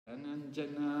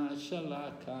Ananjana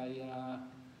Shalakaya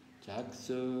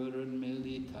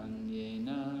Chaksurunmilitan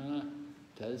Yena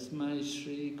Tasmai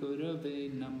Shri Gurave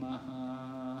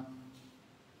Namaha.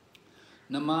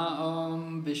 Nama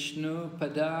Om Vishnu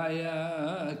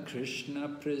Padaya Krishna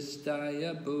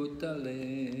Pristaya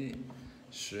Bhutale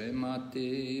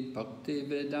Srimati Bhakti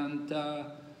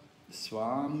Vedanta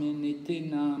Swami Niti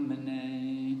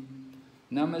Namane.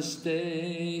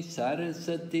 Namaste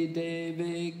Saraswati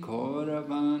Devi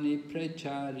Kauravani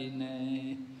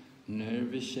Pracharine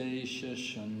Nirvishesha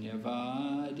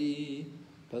Shunyavadi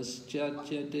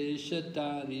Paschatya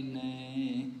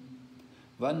Deshatarine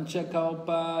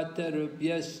Vanchakalpa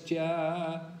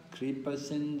Tarubhyascha Kripa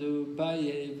Sindhu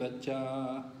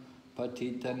Bhayevacha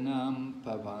Patitanam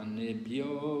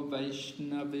Pavanebhyo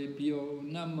Vaishnavibhyo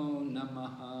Namo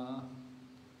Namaha.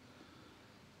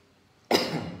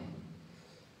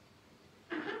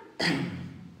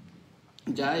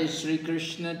 Jai Shri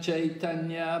Krishna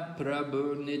Chaitanya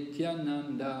Prabhu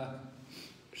Nityananda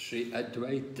Shri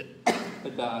Advaita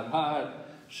Gadadhar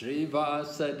Shri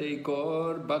Vasadi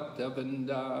Gaur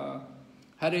Bhaktavinda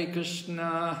Hare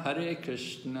Krishna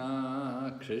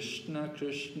Krishna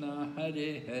Krishna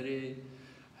Hare Hare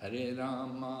Hare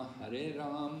Rama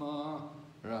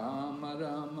Rama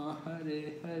Rama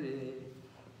Hare Hare.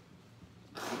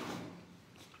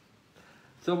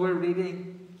 So we're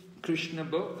reading Krishna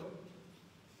book.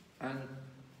 And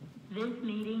this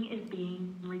meeting is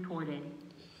being recorded.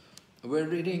 We're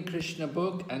reading Krishna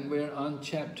book and we're on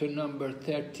chapter number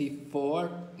 34.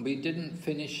 We didn't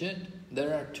finish it.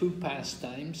 There are two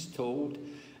pastimes told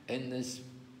in this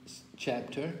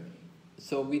chapter.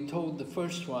 So we told the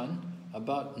first one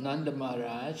about Nanda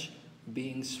Maharaj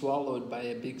being swallowed by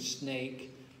a big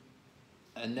snake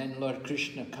and then Lord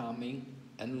Krishna coming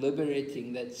and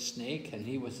liberating that snake, and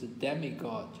he was a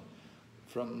demigod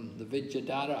from the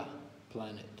Vidyadhara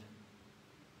planet.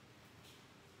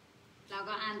 เรา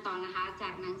ก็อ่านต่อนะคะจา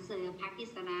กหนังสือพระกฤ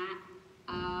ษณะ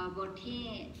บทที่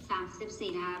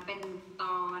34นะคะเป็นต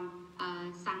อน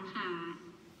สังหาร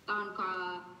ตอน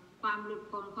ความหลุด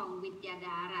พ้นของวิทยาด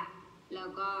าระแล้ว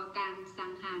ก็การสั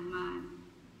งหารมา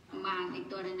รอีก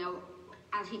ตัวหนึ่งแล้ว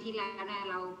อาทิตย์ที่แล้วเนี่ย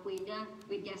เราคุยเรื่อง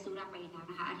วิทยาสุรไปแล้ว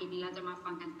นะคะอาทิตย์นี้เราจะมาฟั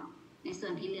งกันต่อในส่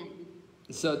วนที่เหลือ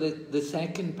So the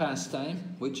second pastime,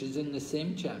 which is in the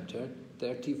same chapter,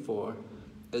 34,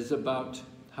 is about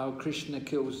how Krishna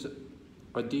kills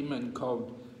a demon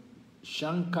called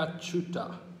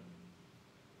Shankachuta.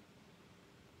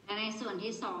 ในส่วน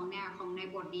ที่สองเนี่ยของใน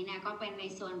บทนี้เนี่ยก็เป็นใน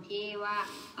ส่วนที่ว่า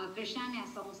คริชนาเนี่ย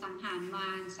ทรงสังหารมา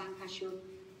รสังค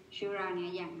ชุราเนี่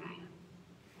ยอย่างไร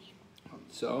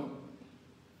So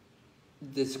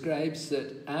describes that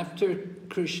after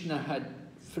Krishna had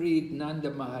freed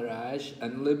Nanda Maharaj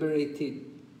and liberated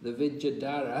the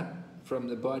Vidyadhara from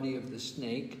the body of the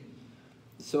snake.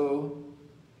 So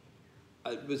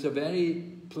it was a very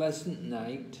pleasant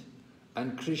night,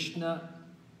 and Krishna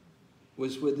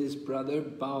was with his brother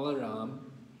Balaram,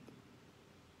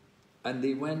 and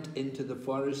they went into the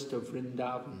forest of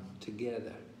Vrindavan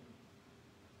together.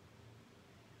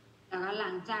 แล้วก็ห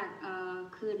ลังจาก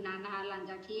คืนนั้นนะคะหลัง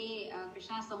จากที่คริช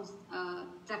นาทรง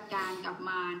จัดการกับ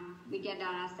มารวิทยาดา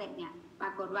ราเสร็จเนี่ยปร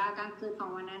ากฏว่ากลางคืนของ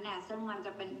วันนั้นเนี่ยซึ่งมั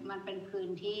นเป็นคืน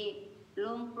ที่โ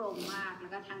ล่งโปร่งมากแล้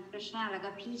วก็ทั้งคริชนาแล้วก็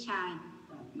พี่ชาย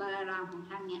บาลารามของ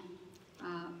ท่านเนี่ย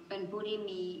เป็นผู้ที่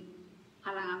มีพ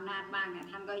ลังอำนาจมากเนี่ย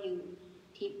ท่านก็อยู่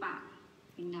ที่ป่า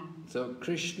วินดา So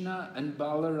Krishna and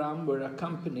Balaram were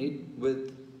accompanied with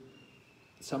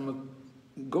some of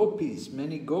gopis,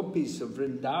 many gopis of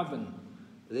Vrindavan.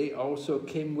 They also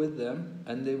came with them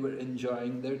and they were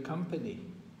enjoying their company.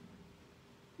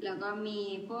 แล้วก็มี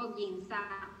พวกหญิงสา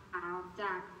ว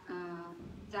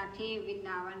จากที่วินด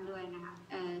าวันด้วยนะคะ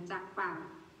จากป่า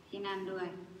ที่นั่นด้วย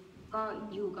ก็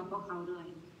อยู่กับพวกเขาด้วย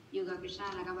อยู่กับคริชนา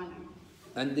และก็บาลาราม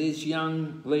And these young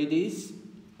ladies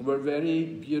were very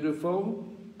beautiful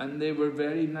and they were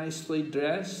very nicely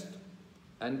dressed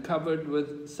and covered with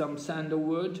some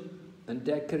sandalwood and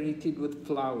decorated with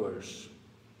flowers.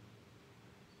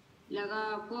 แล้วก็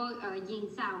พวกหญิง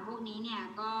สาวพวกนี้เนี่ย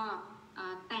ก็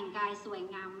แต่งกายสวย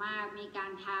งามมากมีกา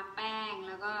รทาแป้งแ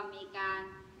ล้วก็มีการ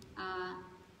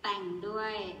แต่งด้ว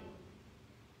ย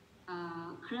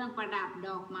เครื่องประดับด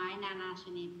อกไม้นานาช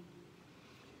นิด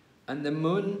And the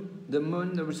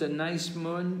moon, there was a nice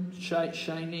moon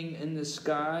shining in the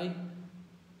sky,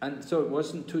 and so it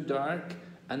wasn't too dark,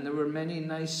 and there were many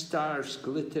nice stars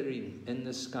glittering in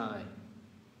the sky.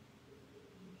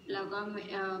 แล้วก็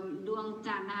ดวง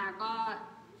จันทร์นะคะก็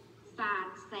สาด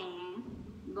แสง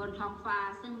บนท้องฟ้า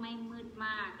ซึ่งไม่มืดม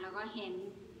ากแล้วก็เห็น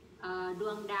ด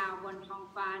วงดาวบนท้อง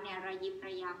ฟ้าเนี่ยระยิบร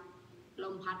ะยับล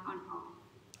มพัดอ่อน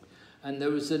ๆ And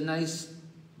there was a nice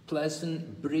pleasant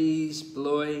breeze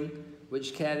blowing, which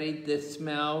carried the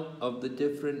smell of the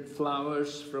different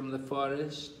flowers from the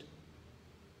forest.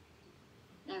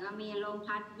 แล้วก็มีลม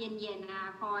พัดเย็นๆนะ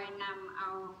คอยนำเอา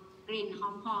กลิ่นห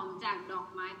อมๆจากดอก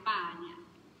ไม้ป่าเนี่ย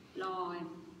ลอย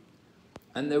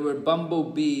And there were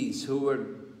bumblebees who were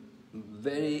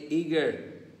very eager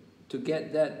to get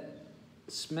that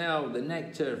smell, the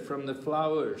nectar from the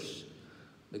flowers,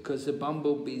 because the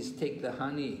bumblebees take the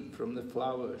honey from the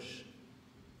flowers.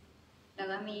 แล้ว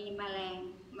ก็มีแมลง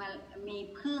มี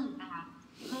ผึ้งนะคะ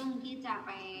ผึ้งที่จะไ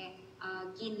ป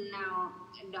กินเอา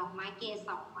ดอกไม้เกส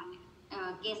ร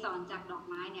เกสรจากดอก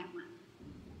ไม้เนี่ยมา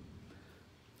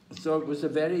So it was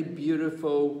a very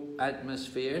beautiful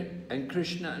atmosphere, and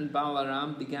Krishna and Balaram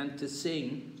began to sing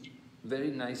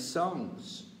very nice songs.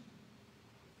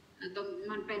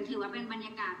 มันเป็นถือว่าเป็นบรรย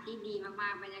ากาศที่ดีมา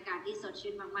กๆบรรยากาศที่สด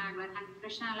ชื่นมากๆแล้วทั้งค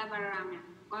ริชนาและบาลารามเนี่ย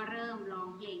ก็เริ่มร้อง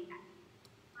เพลงกัน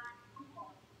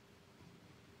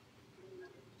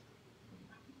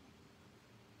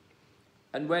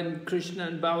And when Krishna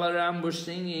and Balaram were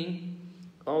singing,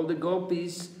 all the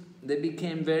gopis, they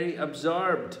became very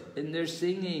absorbed in their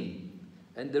singing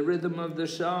and the rhythm of the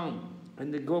song.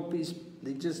 And the gopis,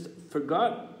 they just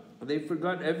forgot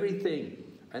everything.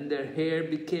 And their hair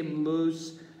became loose,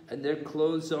 and their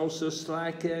clothes also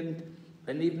slackened,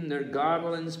 and even their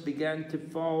garlands began to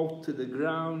fall to the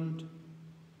ground.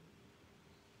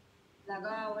 แล้ว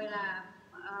ก็เวลา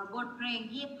บทเพลง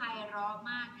ที่ไพเราะ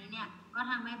มากเนี่ยก็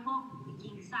ทำให้พวกห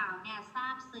ญิงสาวเนี่ยซา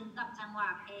บซึ้งกับจังหวะ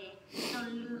เพลงจน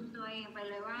ลืมตัวเองไป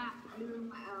เลยว่าลืม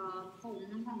ผม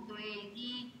ของตัวเอง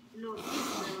ที่หลุด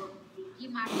ที่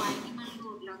มัดไว้ที่มันห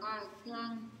ลุดแล้วก็เครื่อง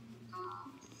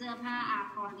เสื้อผ้าอา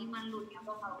ภรณ์ที่มันหลุดเนี่ยพ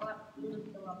วกเขาก็ลืม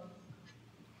ตัว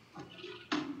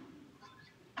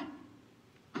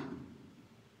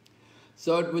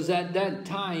So it was at that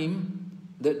time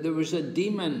that there was a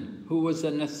demon who was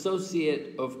an associate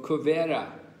of Kuvera.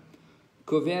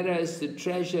 Kuvera is the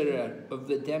treasurer of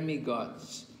the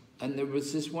demigods, and there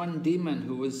was this one demon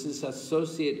who was this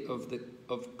associate of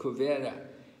Kuvera.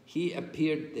 He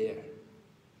appeared there.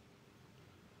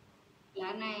 และ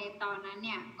ในตอนนั้นเ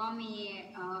นี่ยก็มี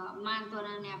มารตัว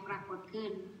นึงเนี่ยปรากฏขึ้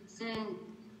นซึ่ง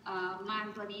มาร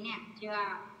ตัวนี้เนี่ยชื่อว่า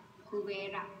คูเว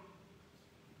ระ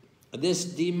This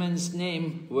demon's name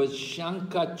was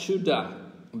Shankachuda,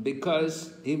 because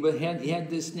he had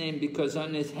this name because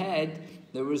on his head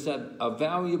there was a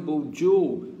valuable jewel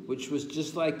which was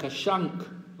just like a shank,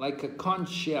 like a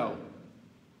conch shell.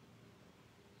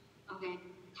 โอเค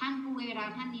ท่านคูเวระ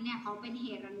ท่านนี้เนี่ยเขาเป็นเฮ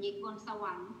รัญญิกบนสว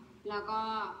รรค์แล้วก็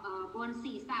บน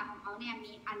ศีรษะของเขาเนี่ย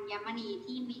มีอัญมณี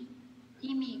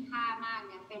ที่มีค่ามาก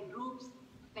เนี่ยเป็น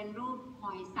รูปห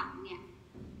อยสังเนี่ย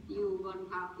อยู่บน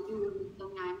เขาอยู่ตร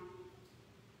งนั้น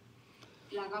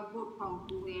แล้วก็บุตรของ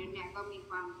คูเวรเนี่ยก็มีค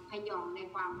วามพยองใน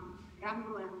ความร่ำ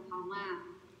รวยของเขามาก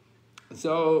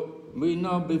So we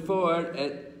know before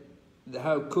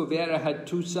how Kuvera had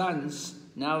two sons,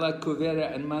 Nala Kuvera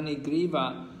and Manigriva,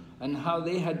 and how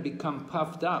they had become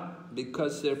puffed up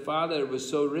because their father was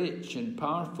so rich and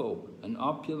powerful and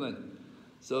opulent.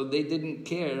 So they didn't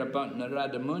care about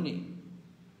Narada Muni.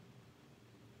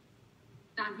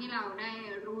 ตามที่เราได้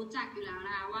รู้จักอยู่แล้ว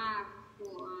นะว่า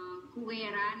คูเว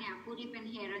ระเนี่ยผู้ที่เป็น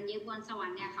เฮรัญญิกบนสวร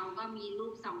รค์เนี่ยเขาก็มีลู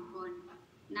กสองคน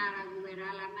นาราคูเวระ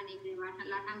และมณีกริวัฒน์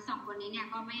และทั้งสองคนนี้เนี่ย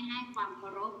ก็ไม่ให้ความเคา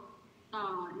รพต่อ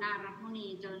นารัมุนี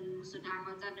จนสุดท้ายเข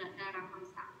าจะได้รับค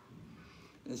ำสาป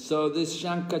So this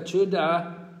Shankachuda,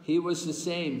 he was the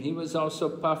same. He was also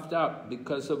puffed up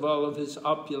because of all of his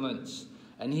opulence.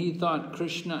 And he thought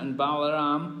Krishna and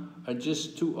Balaram are just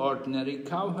two ordinary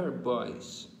cowherd boys.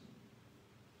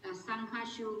 สังฆ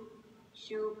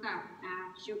ชูกับ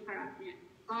ชูพระเนี่ย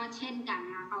ก็เช่นกัน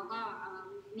นะเขาก็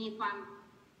มีความ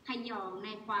พยองใน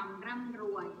ความร่ำร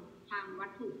วยทางวั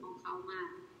ตถุของเขามาก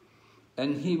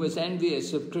And he was envious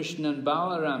of Krishna and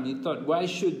Balaram. He thought, why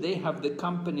should they have the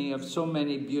company of so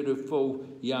many beautiful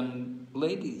young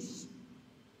ladies?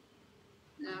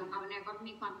 แล้วเขาเนี่ยก็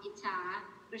มีความอิจฉา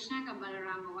คริชนากับบาลาร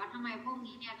ามบอกว่าทำไมพวก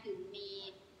นี้เนี่ยถึงมี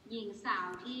หญิงสาว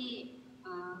ที่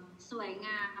สวยง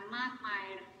ามมากมาย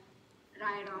ร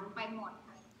ายล้อมไปหมด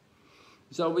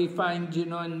So we find,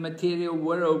 in material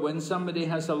world, when somebody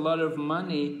has a lot of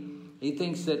money, he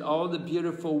thinks that all the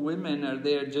beautiful women are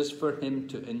there just for him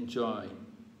to enjoy.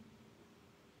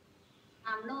 ต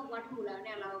ามโลกวัตถุแล้วเ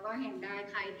นี่ยเราก็เห็นได้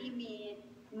ใครที่มี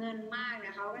เงินมากเนี่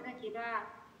ยเขาก็จะคิดว่า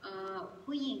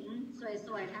ผู้หญิงส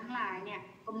วยๆทั้งหลายเนี่ย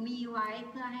ก็มีไว้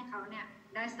เพื่อให้เขาเนี่ย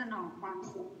ได้สนองความ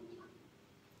สุข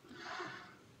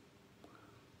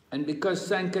And because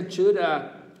the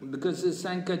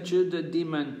Sankachuda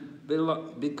demon,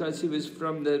 because he was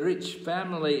from the rich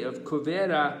family of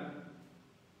Kuvera,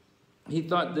 he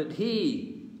thought that he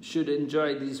should enjoy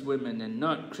these women and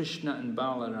not Krishna and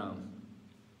Balaram.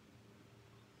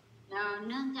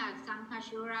 เนื่องจากสังฆ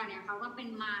ชุราเนี่ยเขาก็เป็น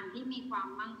มารที่มีความ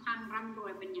มั่งคั่งร่ำรว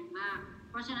ยเป็นอย่างมาก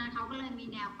เพราะฉะนั้นเขาก็เลยมี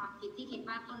แนวความคิดที่คิด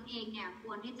ว่าตนเองเนี่ยค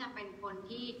วรที่จะเป็นคน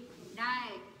ที่ได้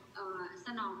ส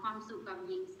นองความสุขกับ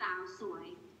หญิงสาวสวย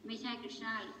ไม่ใช่กฤษณ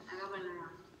ะแล้วก็บาลารา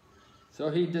ม So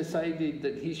he decided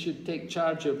that he should take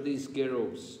charge of these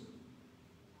girls.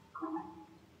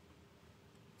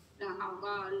 แล้วเขา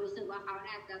ก็รู้สึกว่าเขาเ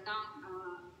นี่ยจะต้อง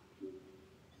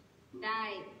ได้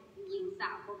หญิงสา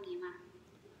วพวกนี้มา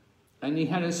And he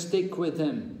had a stick with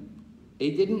him. He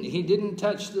didn't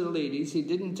touch the ladies, he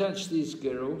didn't touch these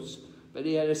girls, but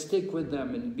he had a stick with them,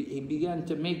 and he began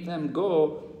to make them go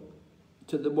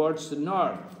towards the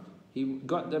north. He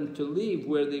got them to leave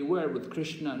where they were with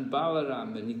Krishna and Balaram,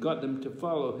 and he got them to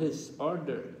follow his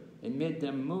order and made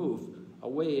them move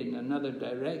away in another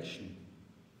direction.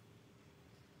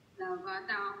 แล้วก็แ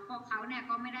ต่พวกเขาเนี่ย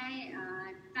ก็ไม่ได้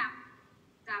จับ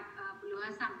หรือว่า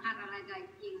สัมผัสอะไรกับ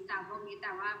หญิงสาวพวกนี้แ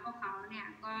ต่ว่าพวกเขาเนี่ย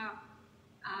ก็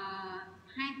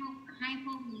ให้พ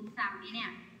วกหญิงสาวนี้เนี่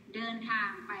ยเดินทาง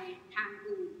ไปทาง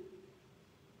อื่น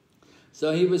So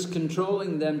he was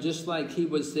controlling them just like he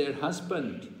was their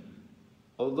husband.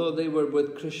 Although they were with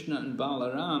Krishna and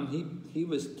Balaram, he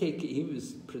was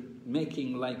making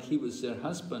like he was their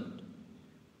husband.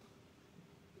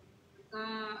 ก็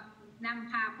นำ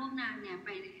พาพวกนางเนี่ยไป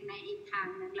ในอีกทาง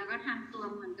นึงแล้วก็ทำตัว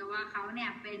เหมือนกับว่าเขาเนี่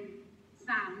ยเป็นส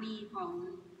ามีขอ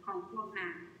งพวกนา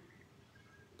ง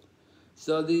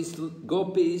So these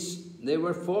gopis, they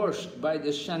were forced by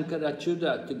the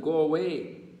Shankarachuda to go away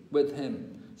with him.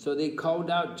 So they called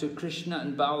out to Krishna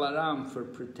and Balaram for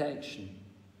protection.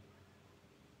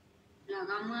 แล้ว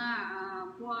ก็เมื่อ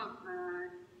พวก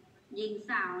หญิง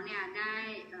สาวเนี่ยได้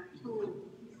ถูก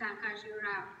สังฆชุร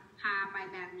าพาไป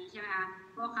แบบนี้ใช่ไหมคะ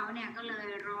พวกเขาเนี่ยก็เลย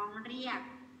ร้องเรียก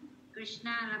กฤษณ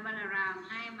ะและบาลาราม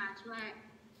ให้มาช่ว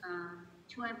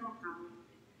ยพวกเขา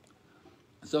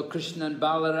So Krishna and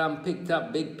Balaram picked up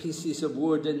big pieces of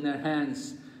wood in their hands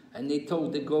and they told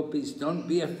the gopis, "Don't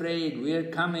be afraid, we are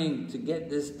coming to get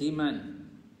this demon."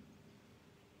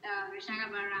 กฤษณะกับ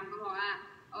บาลารามก็บอกว่า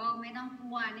โอ้ไม่ต้องก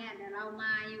ลัวเนี่ยเดี๋ยวเราม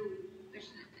าอยู่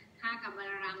ข้ากับบา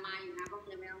ลารามมาอยู่นะพวกเธ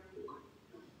อไม่ต้องกลัว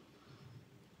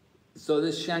So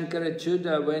this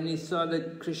Shankarachuda, when he saw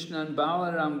that Krishna and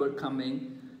Balaram were coming,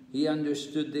 he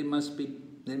understood they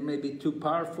may be too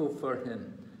powerful for him.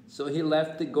 So he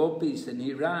left the gopis and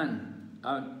he ran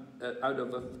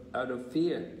out of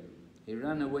fear. He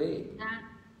ran away.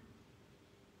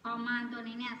 พอมารตัว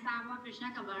นี้เนี่ยทราบว่ากฤษณะ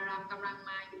กับบาลารามกำลัง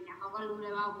มาอยู่เนี่ยเขาก็รู้เล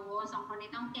ยว่าโอ้สองคนนี้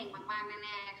ต้องเก่งมากๆแ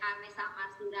น่ๆค่ะไม่สามารถ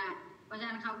สู้ได้เพราะฉะ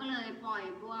นั้นเขาก็เลยปล่อย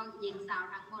พวกหญิงสาว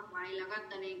ทั้งหมดไว้แล้วก็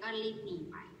ตัวเองก็รีบหนี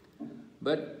ไป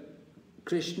But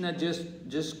Krishna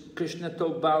Krishna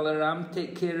told Balaram,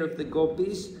 take care of the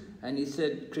gopis, and he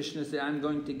said, Krishna said, I'm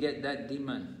going to get that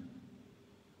demon.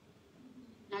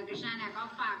 แล้วกฤษณะเนี่ยก็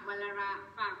ฝาก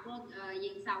พวกห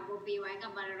ญิงสาวโกปีไว้กั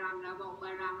บบาลารามแล้วบอกบา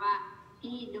ลารามว่า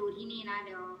ที่ดูที่นี่นะเ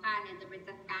ดี๋ยวข้าเนี่ยจะไป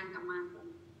จัดการกับมัน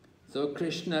So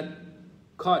Krishna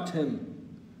caught him,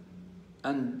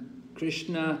 and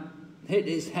Krishna hit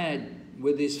his head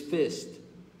with his fist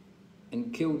and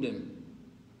killed him.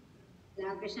 แล้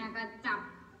วกฤษณะก็จับ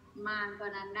มารตัว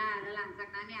นั้นได้แล้วหลังจาก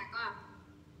นั้นเนี่ยก็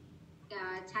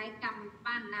ใช้กำ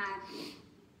ปั้น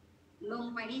ลง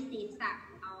ไปที่ศีรษะ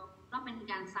เขาก็เป็น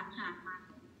การสังหารมัน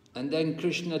And then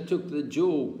Krishna took the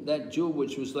jewel, that jewel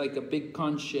which was like a big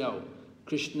conch shell.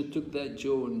 Krishna took that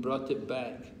jewel and brought it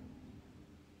back.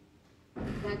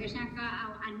 แล้วกฤษณะก็เอา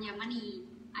อัญมณี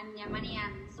อัน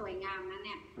สวยงามนั้นเ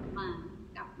นี่ยมา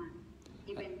กลับมา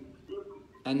ที่เป็นรูป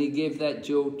And he gave that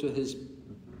jewel to his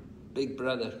big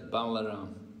brother Balaram.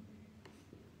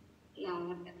 แล้ว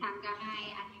ท่านก็ให้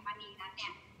อัญมณีนั้นเนี่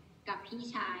ยกับพี่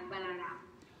ชายบาลาราม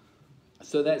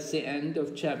So that's the end of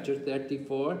chapter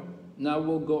 34. Now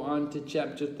we'll go on to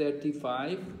chapter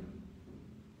 35.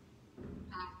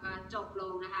 ก็จบล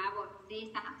งนะคะบทที่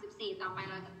34ต่อไป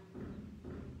เราจะ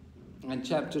And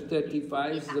chapter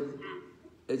 35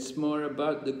 it's more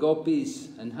about the gopis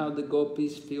and how the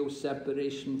gopis feel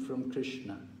separation from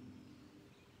Krishna.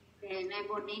 ใน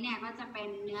บทนี้เนี่ยก็จะเป็น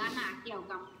เนื้อหาเกี่ยว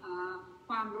กับค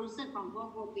วามรู้สึกของพวก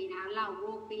โกปีนะเหล่าโก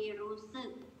ปีรู้สึก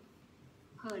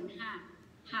เหิน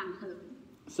ห่างเหิน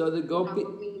So the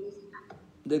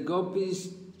gopis,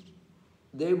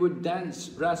 they would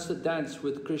rasa dance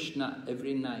with Krishna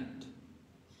every night.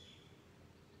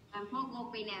 พวกโก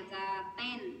ปีเนี่ยจะเ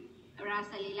ต้นรา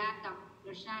สลีลากับก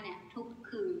ฤษณะเนี่ยทุก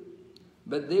คืน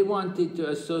But they wanted to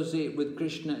associate with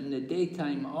Krishna in the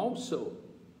daytime also.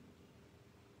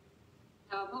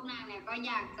 พวกนางเนี่ยก็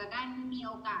อยากจะได้มีโ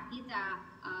อกาสที่จะ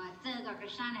เจอกับกฤ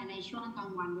ษณะในช่วงกลาง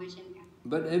วันด้วยเช่นกัน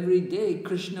But every day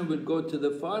Krishna would go to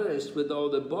the forest with all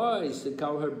the boys, the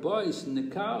cowherd boys and the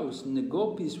cows, and the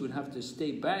gopis would have to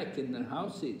stay back in their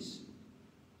houses.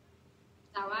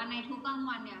 แต่ว่าในทุกกลาง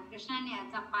วันเนี่ยคริชนาเนี่ย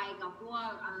จะไปกับพว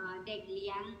กเด็กเ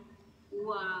ลี้ยงวั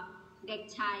วเด็ก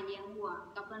ชายเลี้ยงวัว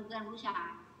กับเพื่อนๆผู้ชาย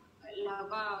แล้ว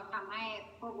ก็ทำให้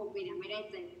พวกโกปีเนี่ยไม่ได้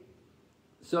เจอ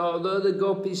So although the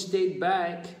gopis stayed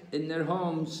back in their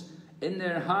homes, in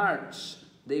their hearts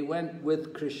they went with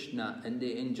Krishna and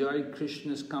they enjoyed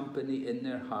Krishna's company in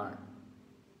their heart.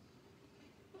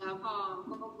 แล้วพอพ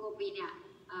วกโกปีเนี่ย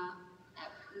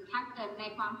ถ้าเกิดใน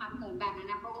ความหักเหินแบบนั้น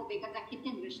นะพวกโกปีก็จะคิด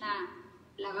ถึงคริชนา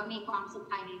แล้วก็มีความสุข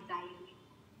ภายในใจ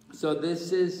So this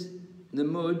is the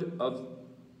mood of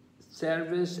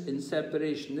service in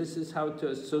separation. This is how to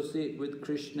associate with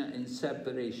Krishna in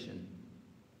separation.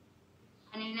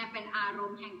 อันนี้เนี่ยเป็นอาร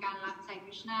มณ์แห่งการรับใช้ค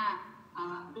ริชนา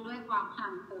ด้วยความห่า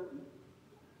งเหิน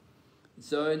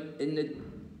So in the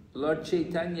Lord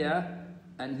Chaitanya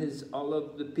and all of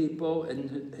the people in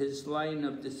his line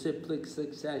of disciplic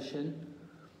succession,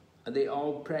 they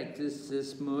all practice this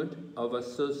mode of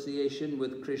association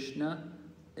with Krishna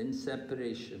in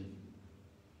separation.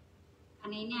 อัน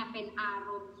นี้เนี่ยเป็นอาร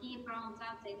มณ์ที่พระองค์เจ้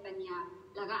าเจตญา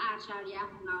แล้วก็อาชาริยะ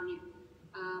ของเราเนี่ย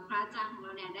พระอาจารย์ของเร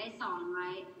าเนี่ยได้สอนไว้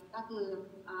ก็คือ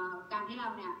การที่เรา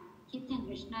เนี่ยคิดถึงค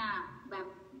ริชนาแบบ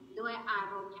ด้วยอา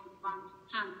รมณ์แห่งความ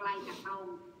ห่างไกลจากพระอง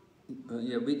ค์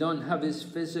Yeah, we don't have his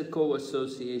physical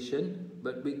association,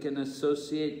 but we can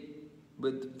associate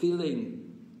with feeling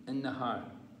in the heart.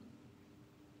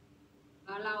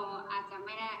 เราอาจจะไ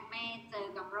ม่เจอ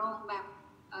กับพระองค์แบบ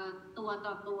ตัว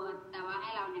ต่อตัวแต่ว่าให้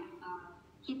เราเนี่ย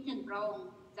คิดถึงพระองค์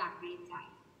จากในใจ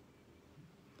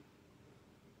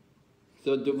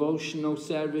So devotional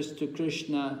service to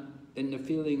Krishna in the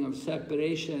feeling of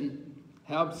separation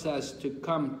helps us to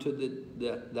come to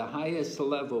the highest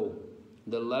level,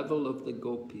 the level of the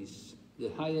gopis,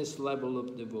 the highest level of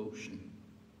devotion.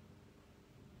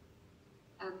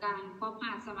 การพบห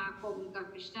าสมาคมกับ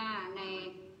คริชนาใน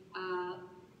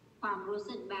ความรู้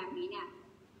สึกแบบนี้เนี่ย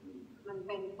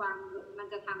มัน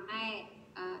จะทำให้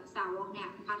สาวกเนี่ย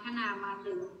พัฒนามา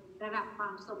ถึงระดับควา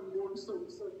มสมบูรณ์สูง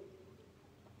สุด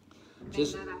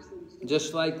Just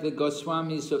like the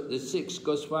Goswamis, the 6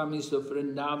 Goswamis of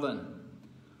Vrindavan,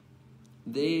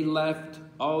 they left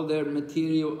all their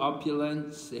material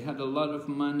opulence, they had a lot of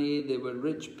money, they were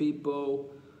rich people,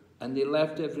 and they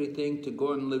left everything to go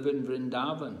and live in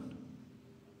Vrindavan.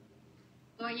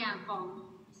 ตัวอย่างของ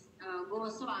โก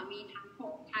สวามีทั้ง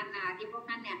6ท่านที่พวก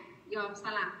ท่านเนี่ยยอมส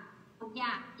ละทุกอย่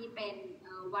างที่เป็น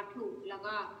วัตถุแล้ว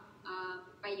ก็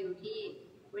ไปอยู่ที่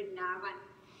วรินดาวัน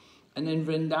And in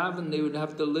Vrindavan they would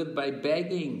have to live by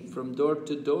begging from door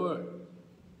to door.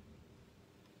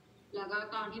 แล้วก็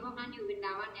ตอนที่พวกท่านอยู่วรินด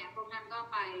าวันเนี่ยพวกท่านก็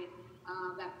ไป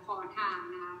แบบขอทาน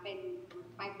นะคะเป็น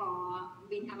ไปขอ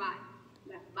บิณฑบาต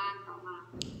แบบบ้านต่อมา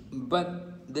But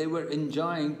they were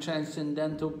enjoying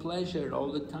transcendental pleasure all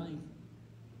the time.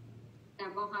 แต่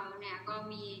พวกเขาเนี่ยก็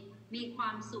มีควา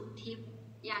มสุขทิพย์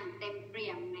อย่างเต็มเปี่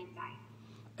ยมในใจ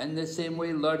And the same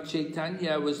way Lord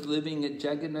Chaitanya was living at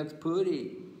Jagannath Puri,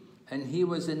 and he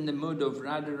was in the mood of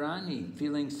Radharani,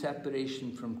 feeling separation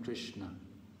from Krishna.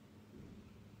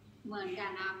 เหมือนกั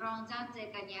นนะพระองค์เจ้าเจ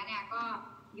ตญาเนี่ยก็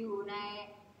อยู่ใน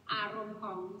อารมณ์ข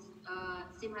อง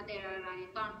สิมรเตระไร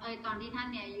ตอนที่ท่าน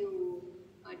เนี่ยอยู่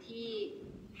ที่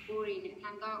ปุรีเนี่ยท่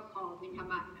านก็ขอบิณฑ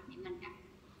บาตแบบนี้เหมือนกัน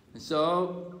So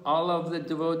all of the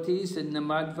devotees in the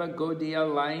Madhva Gaudiya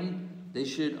line, they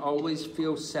should always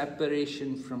feel separation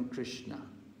from Krishna.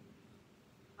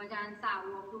 อาจารย์สา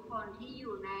วกทุกคนที่อ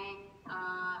ยู่ใน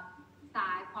ส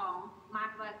ายของมั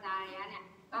ดวจายะเนี่ย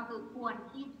ก็คือควร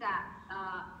ที่จะ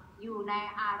อยู่ใน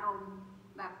อารมณ์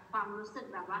แบบความรู้สึก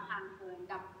แบบว่าห่างเหิน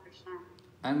กับพระเจ้า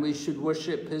And we should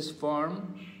worship his form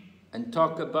and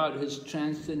talk about his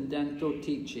transcendental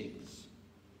teachings.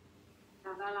 แ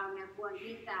ล้วก็เราเนี่ยควร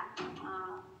ที่จะ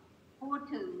พูด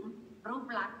ถึงรูป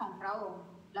ลักษณ์ของพระองค์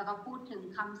แล้วก็พูดถึง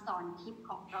คำสอนทิพย์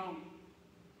ของพระองค์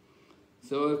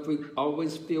So if we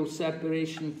always feel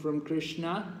separation from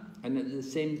Krishna and at the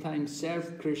same time serve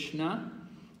Krishna,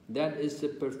 that is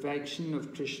the perfection of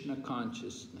Krishna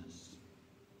consciousness.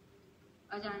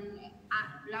 อาจารย์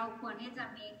เราควรที่จะ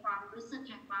มีความรู้สึก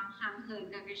แห่งความห่างเหิน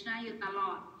กับคริชนาอยู่ตล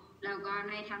อดแล้วก็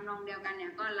ในทำนองเดียวกันเนี่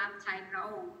ยก็รับใช้พระ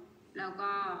องค์แล้ว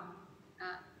ก็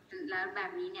แล้วแบ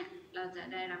บนี้เนี่ยเราจะ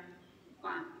ได้รับคว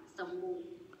ามสมบูรณ์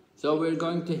So we're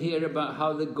going to hear about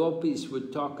how the gopis would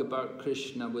talk about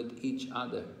Krishna with each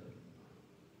other.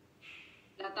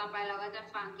 แล้วต่อไปเราก็จะ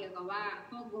ฟังเกี่ยวกับว่า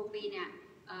พวกโกปีเนี่ย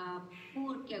พู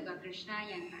ดเกี่ยวกับคริชนา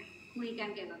อย่างไรคุยกัน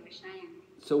เกี่ยวกับคริชนาอย่างไร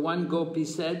So one gopi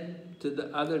said to the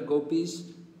other gopis,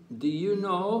 "Do you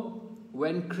know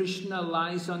when Krishna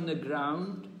lies on the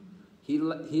ground,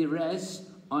 he rests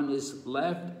on his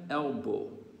left elbow,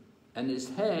 and his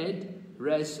head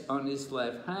rests on his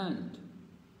left hand.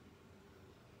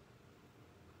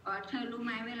 เธอรู้ไห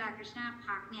มเวลาคริชนา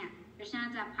พักเนี่ยคริชนา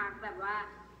จะพักแบบว่า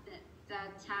จะ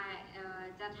ใช้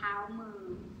จะเท้ามือ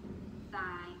ซ้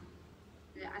าย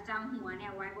หรือจะเอาหัวเนี่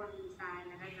ยไว้บนมือซ้ายแ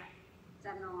ล้วก็จ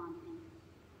ะนอน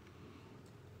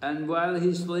And while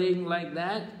he's laying like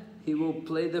that, he will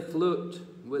play the flute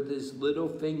with his little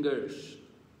fingers,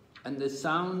 and the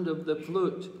sound of the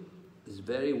flute is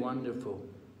very wonderful.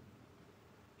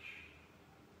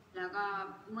 แล้วก็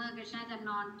เมื่อคริชนาจะ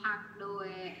นอนพักโดย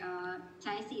ใ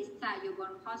ช้ศีรษะอยู่บ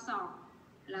นข้อศอก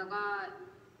แล้วก็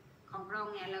ของพระอง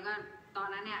ค์เนี่ยแล้วก็ตอน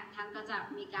นั้นเนี่ยท่านก็จะ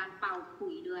มีการเป่าข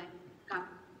ลุ่ยด้วยกับ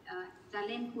จะ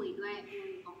เล่นขลุ่ยด้วยมื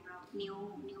อของเรานิ้ว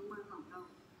มือของเรา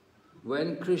When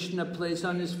Krishna plays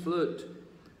on his flute,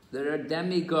 there are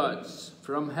demigods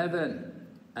from heaven,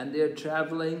 and they are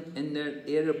traveling in their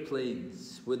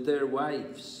aeroplanes with their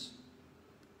wives.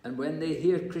 And when they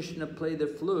hear Krishna play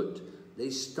the flute, they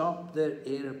stop their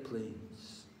aeroplanes.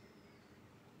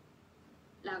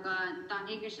 แล้วก็ตอน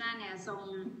ที่คริชนาเนี่ยทรง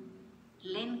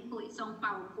เล่นขลุ่ยทรงเ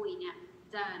ป่าขลุ่ยเนี่ย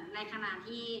จะในขณะ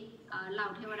ที่เหล่า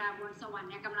เทวดาบนสวรรค์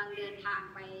เนี่ยกำลังเดินทาง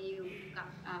ไปอยู่กับ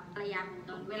ภรรยาของ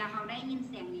ตนเวลาเขาได้ยินเ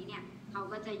สียงนี้เนี่ยเขา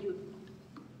ก็จะหยุด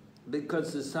Because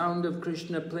the sound of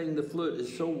Krishna playing the flute is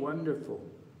so wonderful,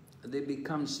 they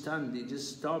become stunned. They just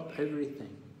stop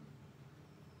everything.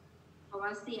 เพราะว่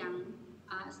าเสีย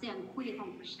งขลุ่ยของ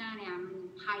คริชนาเนี่ยมัน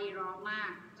ไพเราะมา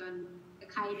กจน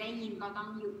ใครได้ยินก็ต้อง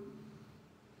หยุด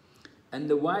And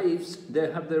the wives, they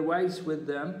have their wives with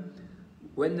them.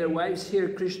 When their wives hear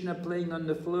Krishna playing on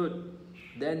the flute,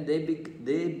 then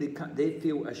they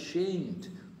feel ashamed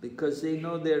because they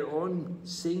know their own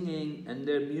singing and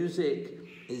their music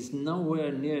is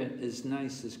nowhere near as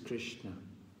nice as Krishna.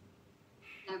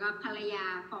 แล้วก็ภรรยา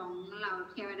ของเหล่า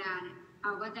เทวดาเนี่ยเข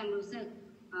าก็จะรู้สึก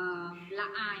ละ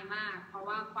อายมากเพราะ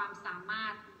ว่าความสามา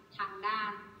รถทางด้า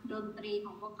นดนตรีข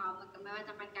องพวกเขาไม่ว่า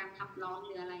จะเป็นการขับร้องห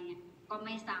รืออะไรเนี่ยก็ไ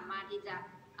ม่สามารถที่จะ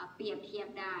เปรียบเทียบ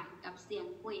ได้กับเสียง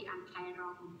คุยอันไพเรา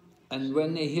ะ And when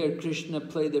they hear Krishna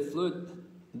play the flute,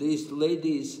 these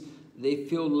ladies, they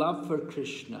feel love for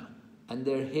Krishna, and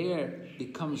their hair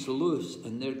becomes loose,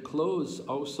 and their clothes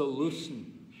also loosen.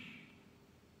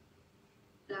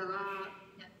 แล้ว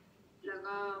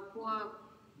ก็พวก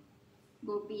โก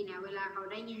ปีเนี่ยเวลาเขา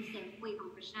ได้ยินเสียงคุยของ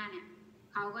คริชนาเนี่ย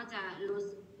เขาก็จะ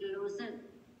รู้สึก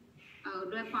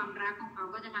ด้วยความรักของเขา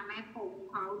ก็จะทำให้ผม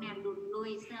เขาเนี่ยหลุดลุ่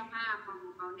ยเสื้อผ้าของ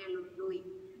เขาเนี่ยหลุดลุ่ย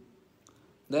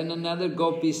Then another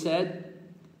gopi said,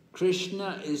 Krishna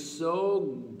is so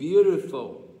beautiful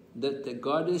that the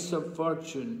goddess of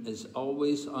fortune is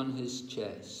always on his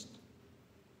chest.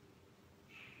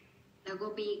 แล้วโก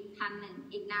ปีท่านหนึ่ง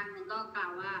อีกนางหนึ่งก็กล่า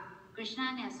วว่าคริชนา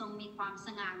เนี่ยทรงมีความส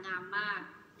ง่างามมาก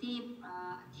ที่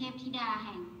เทพธิดาแ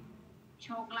ห่งโช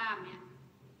คลาภเนี่ย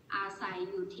อาศัย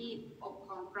อยู่ที่อกข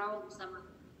องพระองค์เสมอ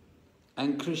And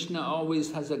Krishna always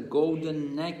has a golden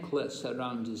necklace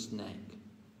around his neck.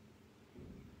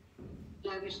 แ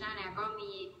ล้วคริชนาเนี่ยก็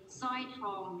มีสร้อยท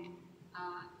องเนี่ย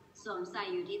สวมใส่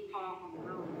อยู่ที่คอของพ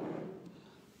ระองค์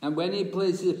And when he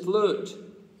plays the flute,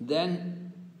 then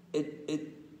it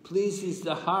pleases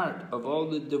the heart of all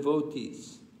the devotees.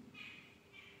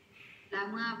 และ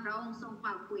เมื่อพระองค์ทรงเ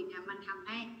ป่าขลุ่ยเนี่ยมันทำใ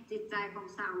ห้จิตใจของ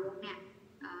สาวกเนี่ย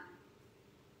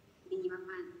ดี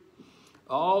มาก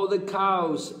ๆ All the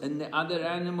cows and the other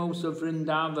animals of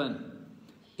Vrindavan,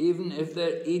 even if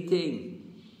they're eating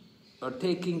or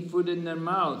taking food in their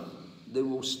mouth, they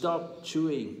will stop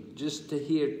chewing just to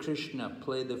hear Krishna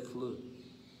play the flute.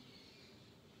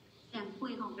 เสียงคุ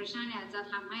ยของคริชนาเนี่ยจะ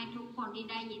ทำให้ทุกคนที่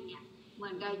ได้ยินเนี่ยเหมื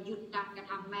อนกับหยุดการกระ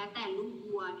ทำแม้แต่ลูก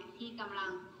วัวเนี่ยที่กำ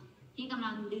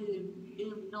ลัง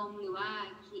ดื่มนมหรือว่า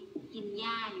กินห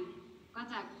ญ้าอยู่ก็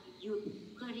จะหยุด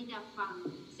เพื่อที่จะฟัง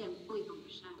เสียงคุยของค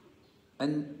ริชนา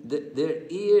And their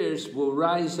ears will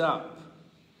rise up.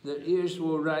 Their ears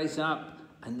will rise up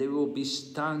and they will be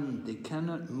stunned. They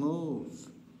cannot move.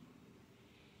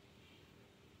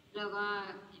 แล้วก็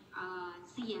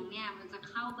เสียงเนี่ยมันจะ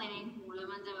เข้าไปในหูแล้ว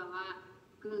มันจะแบบว่า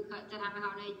คือจะทำให้เข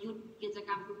าเนี่ยหยุดกิจก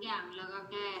รรมทุกอย่างแล้วก็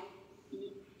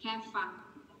แค่ฟัง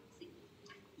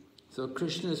So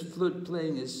Krishna's flute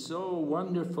playing is so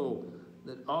wonderful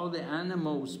that all the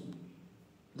animals,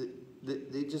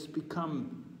 they just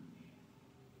become,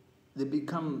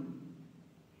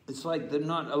 it's like they're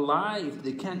not alive.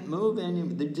 They can't move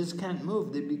anymore. They just can't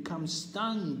move. They become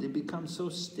stunned. They become so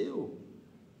still.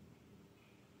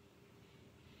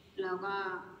 แล้วก็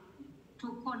ทุ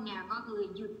กคนเนี่ยก็คือ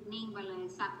หยุดนิ่งไปเลย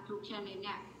สัตว์ทุกชนิดเ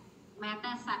นี่ยแม้แ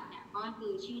ต่สัตว์เนี่ยก็คื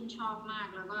อชื่นชอบมาก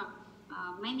แล้วก็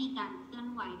ไม่มีการเคลื่อน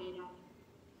ไหวใด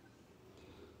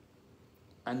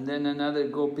And then another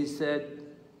gopi said,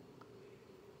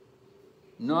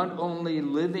 not only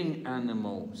living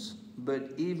animals, but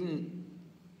even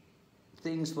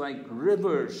things like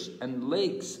rivers and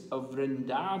lakes of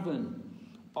Vrindavan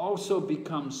also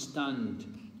become stunned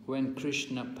when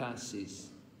Krishna passes.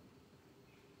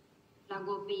 แล้วโก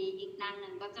ปีอีกนางห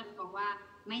นึ่งก็จะบอกว่า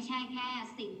ไม่ใช่แค่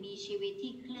สิ่งมีชีวิต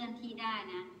ที่เคลื่อนที่ได้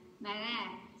นะแม้แต่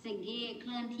สิ่งที่เค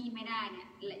ลื่อนที่ไม่ได้เนี่ย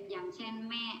อย่างเช่น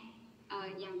แม่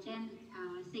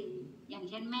สิ่งอย่าง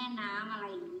เช่นแม่น้ำอะไร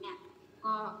อย่างนี้เนี่ย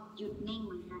ก็หยุดนิ่งเ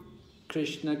หมือนกัน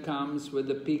Krishna comes with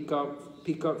a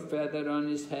peacock feather on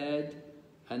his head,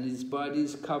 and his body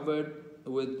is covered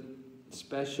with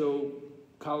special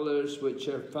colors which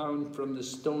are found from the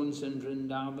stones in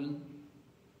Vrindavan.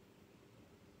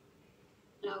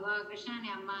 แล้วก็คริชนาเ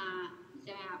นี่ยมาใ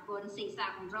ช่ไหมคะบนศีรษะ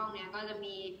ของพระองค์เนี่ยก็จะ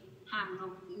มีหาง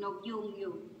นกยุงอ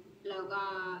ยู่แล้วก็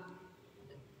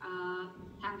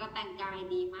ท่านก็แต่งกาย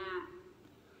ดีมาก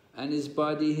And his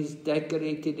body, he's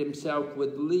decorated himself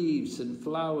with leaves and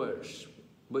flowers,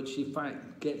 which he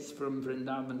gets from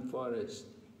Vrindavan forest.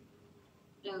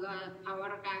 แล้วก็ภาว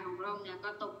รกายของพระองค์เนี่ยก็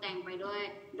ตกแต่งไปด้วย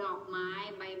ดอกไม้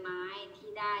ใบไม้ที่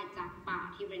ได้จากป่า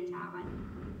ที่วรินดาวัน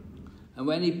And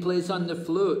when he plays on the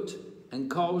flute and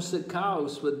calls the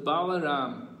cows with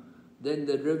Balaram, then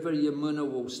the river Yamuna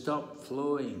will stop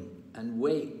flowing and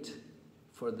wait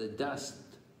for the dust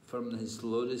from his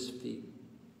lotus feet.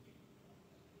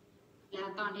 แล้ว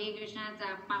ตอนที่คริชนาจะ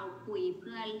เป่าขลุ่ยเ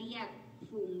พื่อเรียก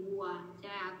ฝูงวัวใช่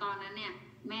ไหมคะตอนนั้นเนี่ย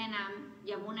แม่น้ำ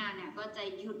ยมุนาเนี่ยก็จะ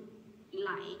หยุดไห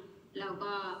ลแล้ว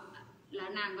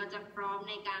นางก็จะพร้อม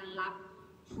ในการรับ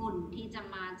ฝุ่นที่จะ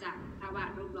มาจากพระบาท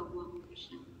รูปหล่อวัวของคริช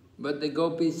นา But the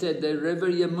gopi said the river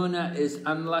Yamuna is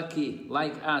unlucky,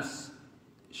 like us.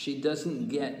 She doesn't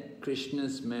get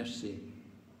Krishna's mercy.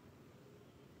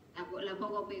 แล้วพวก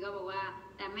โกปีก็บอกว่า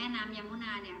แต่แม่น้ำยมุน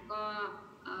าเนี่ยก็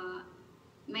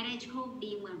ไม่ได้โชค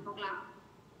ดีเหมือนพวกเรา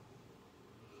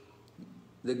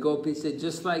The gopi said,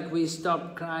 just like we stop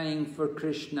crying for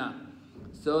Krishna,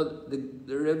 so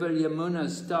the river Yamuna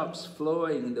stops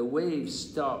flowing, the waves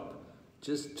stop,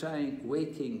 just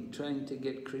trying to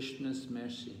get Krishna's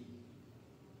mercy.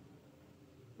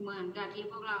 เหมือนกับที่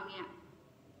พวกเราเนี่ย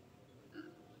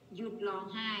หยุดร้อง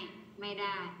ไห้ไม่ไ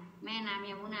ด้แม่น้ำ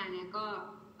ยมุนาเนี่ยก็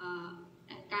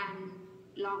การ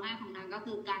ร้องไห้ของนางก็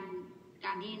คือการ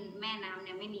ที่แม่น้ำเ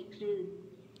นี่ยไม่มีคลื่น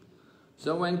So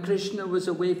when Krishna was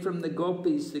away from the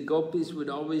gopis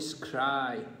would always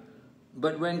cry.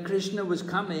 But when Krishna was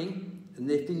coming, and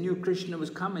if they knew Krishna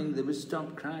was coming, they would stop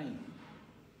crying.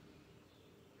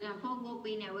 แล้วพวกโก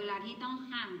ปีเนี่ยเวลาที่ต้อง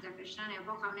ห่างจากคริชนาเนี่ยพ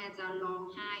วกเขาเนี่ยจะร้อง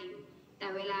ไห้อยู่แต่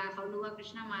เวลาเขารู้ว่าคริ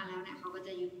ชนามาแล้วเนี่ยเขาก็จ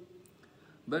ะหยุด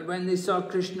But when they saw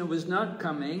Krishna was not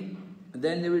coming,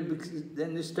 then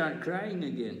they start crying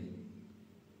again.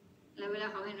 แล้วเวลา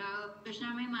เขาเห็นว่าคริชนา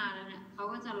ไม่มาแล้วเนี่ยเขา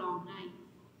ก็จะร้องไห้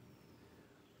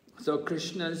So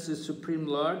Krishna is the Supreme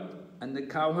Lord, and the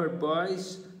cowherd boys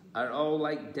are all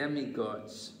like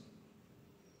demigods.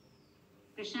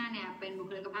 คริชนาเนี่ยเป็นบุ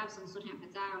คลิกภาพสูงสุดแห่งพร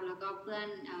ะเจ้าแล้วก็เพื่อน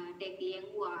เด็กเลี้ยง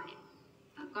วัว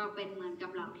ก็เป็นเหมือนกับ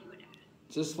เหล่าเทวดา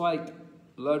Just like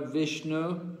Lord Vishnu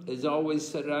is always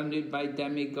surrounded by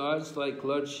demigods like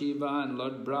Lord Shiva and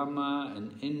Lord Brahma and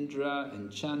Indra and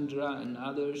Chandra and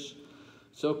others.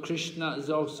 So Krishna is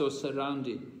also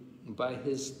surrounded by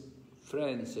his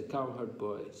friends, the cowherd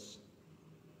boys.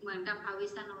 เหมือนกับพระวิ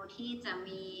ษณุที่จะ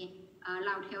มีเห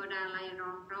ล่าเทวดาไล่ล้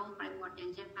อมพระองค์ไปหมดอย่า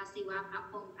งเช่นพระศิวะพระ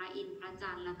พรหมพระอินทร์พระ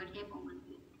จันทร์และก็เทพองค์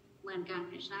อื่นๆเหมือนกัน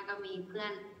คริชนาก็มีเพื่อ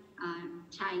น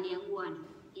ชายเลี้ยงวัว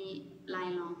ที่ไล่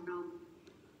ล้อมพระองค์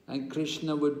And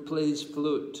Krishna would play his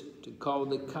flute to call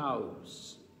the cows.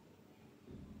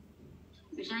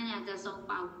 คริชนาอยากจะทรงเ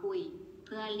ป่าขลุ่ยเ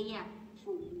พื่อเรียก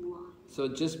ฝูงวัว So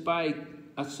just by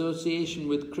association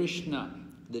with Krishna,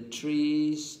 the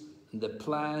trees, the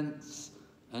plants,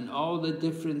 and all the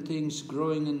different things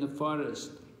growing in the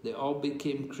forest, they all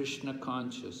became Krishna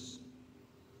conscious.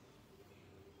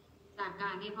 จากก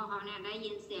ารที่พวกเขาเนี่ยได้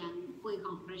ยินเสียงคุยข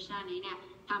องคริชนานี้เนี่ย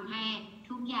ทำให้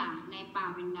ทุกอย่างในป่า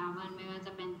วินดาวันไม่ว่าจ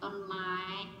ะเป็นต้นไม้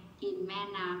หินแม่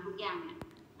น้ำทุกอย่างเนี่ย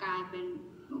กลายเ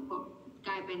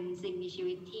ป็นสิ่งมีชี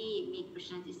วิตที่มีคริช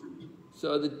นาจิตสำนึก So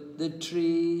the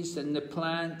trees and the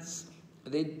plants,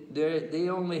 they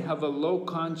only have a low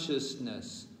consciousness,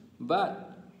 but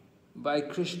by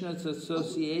Krishna's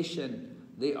association,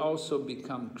 they also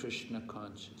become Krishna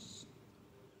conscious.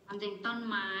 จริงต้น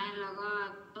ไม้แล้วก็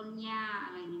ต้นหญ้าอ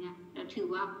ะไรอย่างเงี้ยเราถือ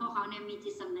ว่าพวกเขาเนี่ยมี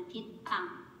จิตสำนึกที่ต่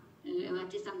ำหรือว่า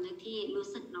จิตสำนึกที่รู้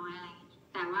สึกน้อยอะไร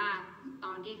แต่ว่าต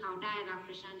อนที่เขาได้รับค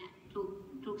ริชนาเนี่ย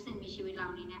ทุกสิ่งมีชีวิตเหล่า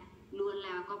นี้เนี่ยล้วนแ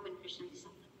ล้วก็เป็นคริชนาจิตส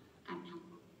ำนึกการทำ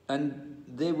And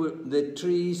the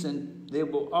trees and they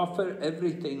will offer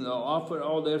everything. They'll offer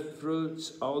all their fruits,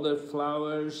 all their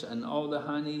flowers, and all the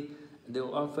honey.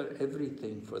 They'll offer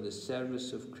everything for the service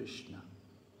of Krishna.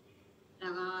 แล้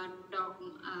วก็ดอก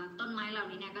ต้นไม้เหล่า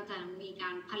นี้เนี่ยก็จะมีก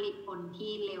ารผลิตผล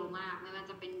ที่เร็วมากไม่ว่า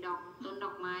จะเป็นต้นด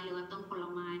อกไม้หรือว่าต้นผล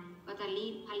ไม้ก็จะรี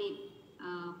บผลิต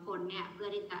ผลเนี่ยเพื่อ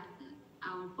ที่จะเอ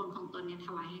าผลของตนเนี่ยถ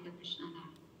วายให้กับคริชนาได้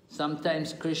Sometimes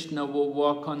Krishna will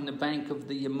walk on the bank of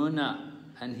the Yamuna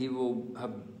and he will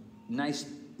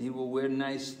wear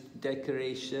nice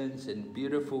decorations and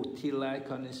beautiful tilak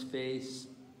on his face.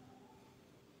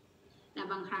 แต่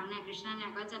บางครั้งเนี่ยคริชนาเนี่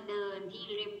ยก็จะเดินที่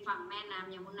ริมฝั่งแม่น้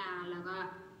ำยมุนาแล้วก็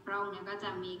พระองค์เนี่ยก็จะ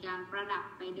มีการประดับ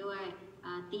ไปด้วย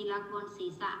ตีลักษณ์บนศี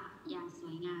รษะอย่างส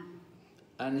วยงาม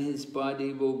And his body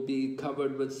will be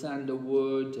covered with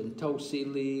sandalwood and tulsi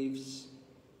leaves.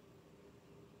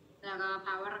 แล้วก็ภ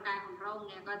าวรกายของพระองค์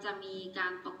เนี่ยก็จะมีกา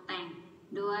รตกแต่ง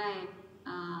ด้วย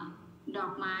ดอ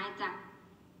กไม้จาก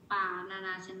ป่านาน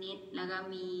าชนิดแล้วก็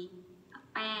มี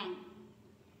แป้ง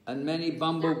And many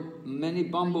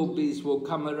bumblebees will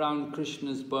come around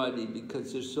Krishna's body because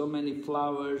there's so many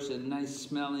flowers and nice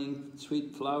smelling sweet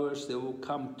flowers. They will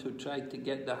come to try to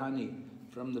get the honey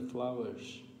from the flowers.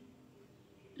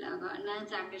 แล้วก็เนื่อง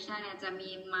จากคริชนาเนี่ยจะมี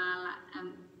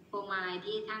พวงมาลัย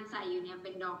ที่ท่านใส่อยู่เนี่ยเ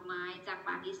ป็นดอกไม้จาก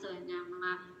ป่าที่สวยงามม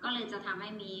ากก็เลยจะทำให้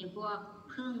มีพวก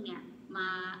ผึ้งเนี่ยมา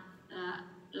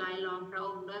ลายล้อมพระอ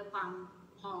งค์ด้วยความ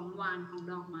หอมหวานของ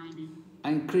ดอกไม้นั้น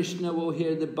And Krishna will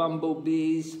hear the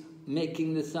bumblebees making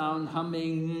the sound,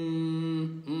 humming,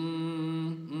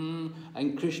 and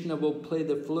Krishna will play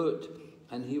the flute,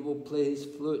 and he will play his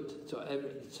flute. So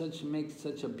makes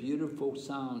such a beautiful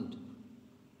sound.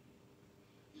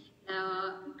 แล้ว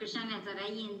คริชนาเนี่ยจะได้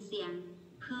ยินเสียง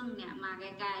ผึ้งเนี่ยมาใก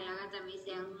ล้ๆแล้วก็จะมีเ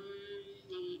สียง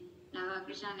อย่างนี้แล้วก็ค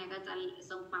ริชนาเนี่ยก็จะ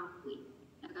ทรงเป่าขลุ่ย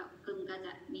แล้วก็ผึ้งก็จ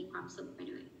ะมีความสุขไป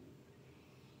ด้วย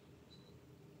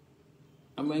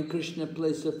And when Krishna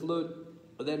plays the flute,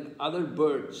 then other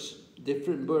birds,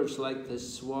 different birds like the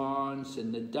swans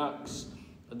and the ducks,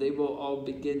 they will all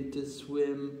begin to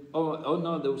swim. Oh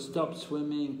no, they'll stop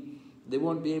swimming. They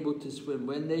won't be able to swim.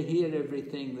 When they hear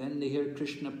everything, then they hear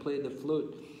Krishna play the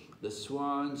flute. The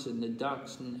swans and the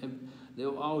ducks, and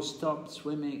they'll all stop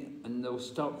swimming and they'll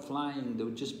stop flying.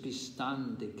 They'll just be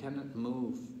stunned. They cannot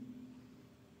move.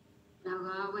 แล้ว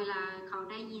ก็เวลาเขา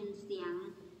ได้ยินเสียง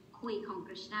คุยของค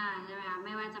ริชนาใช่ไหมคะไ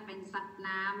ม่ว่าจะเป็นสัตว์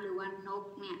น้ำหรือว่านก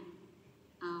เนี่ย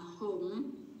หงส์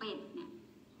เป็ดเนี่ย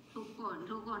ทุกคน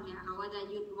เนี่ยเขาก็จะ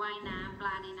หยุดว่ายน้ำปล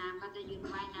าในน้ำก็จะหยุด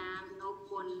ว่ายน้ำนก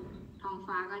บนท้อง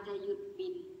ฟ้าก็จะหยุดบิ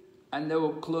น And they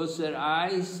will close their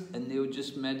eyes and they will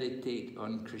just meditate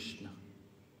on Krishna.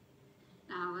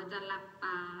 เราก็จะหลับต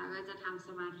าแล้วก็จะทำส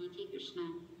มาธิที่คริชนา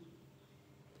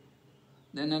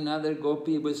Then another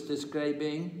gopi was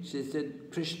describing, she said,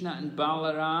 Krishna and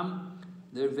Balaram,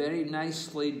 they're very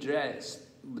nicely dressed.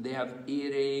 They have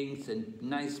earrings and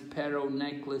nice pearl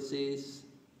necklaces.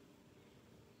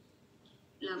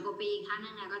 แล้วโกปีอีกท่านนึ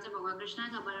งเนี่ยก็จะบอกว่าคริชนา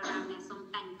กับบาลารามเนี่ยทรง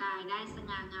แต่งกายได้ส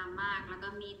ง่างามมากแล้วก็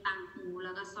มีต่างหูแ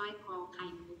ล้วก็สร้อยคอไข่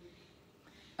มุก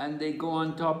And they go on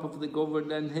top of the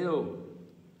Govardhan hill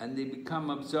and they become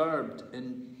absorbed in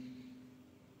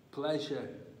pleasure.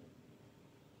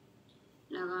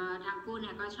 แล้วก็ทั้งคู่เ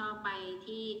นี่ยก็ชอบไป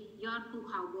ที่ยอดภู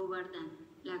เขาโกวาร์ดัน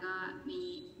แล้วก็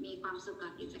มีความสุขกั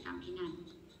บกิจกรรมที่นั่น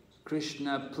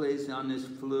Krishna plays on his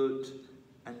flute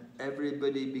and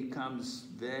everybody becomes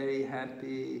very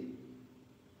happy.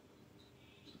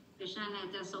 Krishna เนี่ย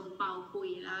จะทรงเป่าขลุ่ย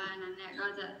แล้วนั้นเนี่ยก็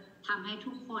จะทำให้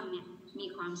ทุกคนเนี่ยมี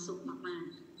ความสุขมาก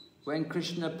ๆ When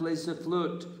Krishna plays the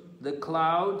flute, the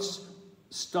clouds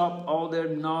stop all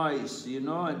their noise. You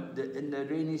know, in the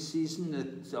rainy season,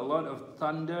 there's a lot of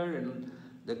thunder and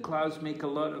the clouds make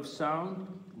a lot of sound.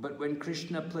 But when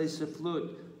Krishna plays the flute,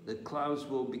 the clouds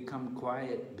will become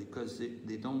quiet because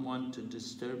they don't want to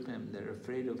disturb him. They're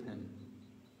afraid of him.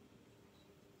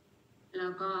 แล้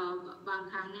วก็บาง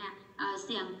ครั้งเนี่ยเ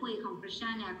สียงคุยของคริชนา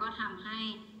เนี่ยก็ทำให้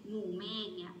หมู่เมฆ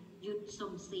เนี่ยหยุดส่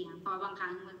งเสียงเพราะบางครั้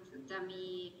งมันจะมี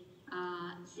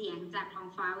เสียงจากท้อง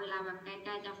ฟ้าเวลาแบบใก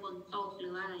ล้ๆจะฝนตกหรื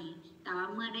อว่าอะไรแต่ว่า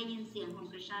เมื่อได้ยินเสียงของ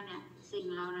คริชนาเนี่ยสิ่ง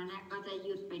เหล่านั้นเนี่ยก็จะห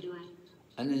ยุดไปด้วย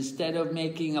And instead of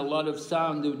making a lot of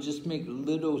sound, they'll just make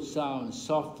little sounds,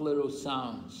 soft little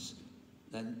sounds,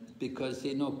 and because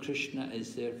they know Krishna is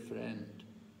their friend.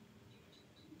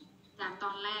 จากต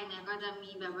อนแรกเนี่ยก็จะ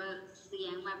มีแบบว่าเสีย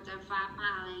งแบบจะฟ้าผ่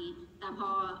าอะไรอย่างงี้แต่พอ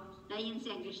ได้ยินเ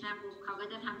สียงคริชนาปุ๊บเขาก็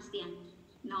จะทำเสียง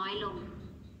น้อยลง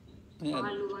เพราะว่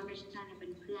ารู้ว่าคริชนาเนี่ยเป็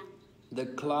นเพื่อน The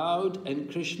cloud and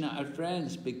Krishna are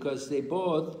friends because they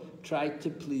both try to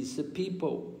please the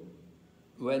people.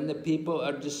 When the people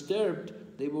are disturbed,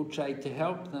 they will try to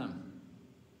help them.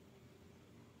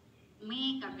 เม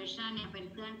ฆกับคริชนาเนี่ยเป็น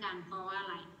เพื่อนกันเพราะว่าอะ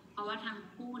ไร เพราะว่าทั้ง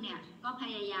คู่เนี่ยก็พ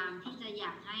ยายามที่จะอย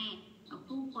ากให้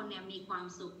ผู้คนเนี่ยมีความ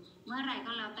สุขเมื่อไร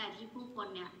ก็แล้วแต่ที่ผู้คน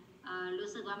เนี่ยรู้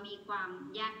สึกว่ามีความ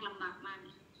ยากลำบากมาก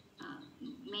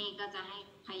เมฆก็จะให้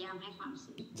พยายามให้ความสุ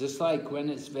ข Just like when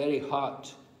it's very hot,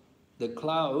 the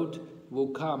cloud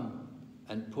will come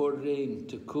and pour rain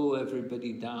to cool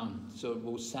everybody down, so it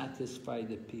will satisfy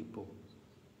the people.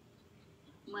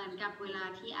 เหมือนกับเวลา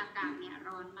ที่อากาศเนี่ย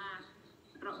ร้อนมาก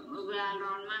เวลา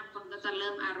ร้อนมากคนก็จะเ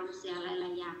ริ่มอารมณ์เสียหล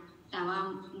ายๆอย่างแต่ว่า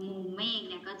หมู่เมฆ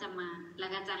เนี่ยก็จะมาแล้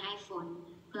วก็จะให้ฝน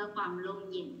เพื่อความร่ม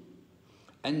เย็น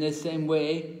In the same way,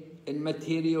 in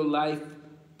material life,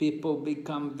 people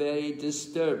become very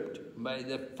disturbed by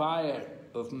the fire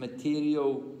of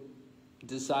material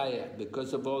desire because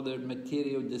of all their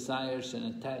material desires and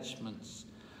attachments.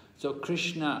 So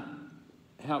Krishna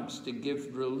helps to give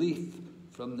relief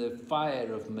from the fire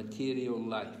of material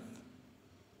life.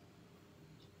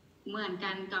 เหมือน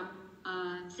กันกับ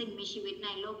สิ่งมีชีวิตใน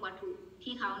โลกวัตถุ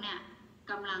ที่เขาเนี่ย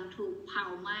กำลังถูกเผา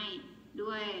ไหม้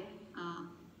ด้วย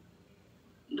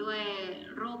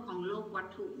โรคของโลกวัต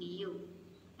ถุนี้อยู่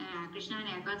คริชนาเ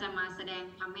นี่ยก็จะมาแสดง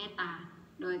ความเมตตา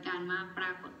โดยการมาปร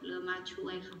ากฏหรือมาช่ว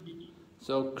ยเขานั่นเอง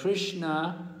So Krishna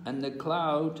and the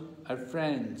cloud are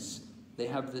friends. They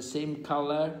have the same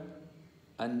color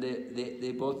and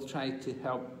they both try to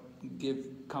help give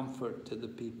comfort to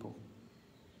the people.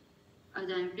 อา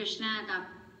จารย์คริชนากับ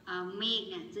เมฆ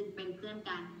เนี่ยจึงเป็นเพื่อน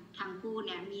กันทั้งคู่เ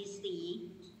นี่ยมีสี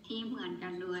ที่เหมือนกั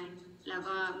นด้วยแล้ว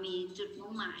ก็มีจุดมุ่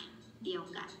งหมายเดียว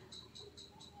กัน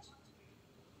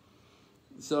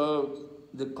So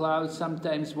the cloud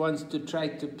sometimes wants to try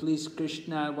to please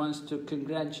Krishna, wants to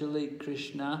congratulate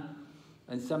Krishna,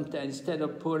 and sometimes instead of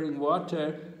pouring water,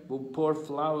 will pour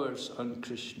flowers on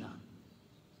Krishna.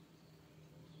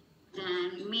 อาจาร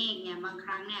ย์เมฆเนี่ยบางค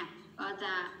รั้งเนี่ยก็จ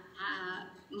ะ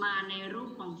มาในรูป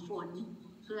ของฝน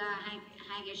เพื่อให้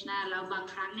คริชนาแล้วบาง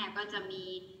ครั้งเนี่ยก็จะมี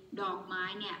ดอกไม้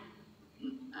เนี่ย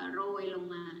โรยลง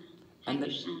มาให้ค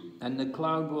ริชนา And the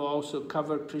cloud will also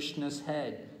cover Krishna's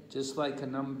head, just like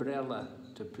an umbrella,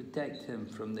 to protect him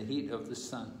from the heat of the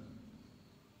sun.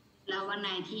 แล้ววันไหน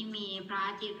ที่มีพระอ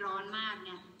าทิตย์ร้อนมากเ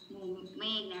นี่ยหมู่เม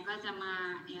ฆเนี่ยก็จะมา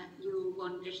อยู่บ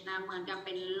นคริชนาเหมือนกับเ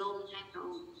ป็นลมให้พระอ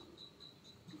งค์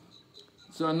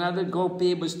So another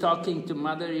gopi was talking to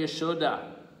Mother Yashoda,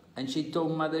 and she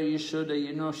told Mother Yashoda,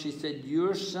 you know, she said,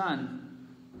 your son,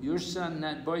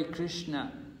 that boy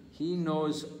Krishna, he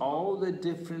knows all the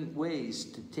different ways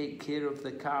to take care of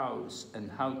the cows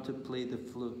and how to play the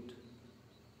flute.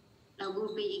 แล้วกู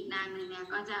ปีอีกนางหนึ่งเนี่ย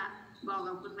ก็จะบอก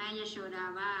กับคุณแม่ยโชดา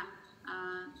ว่า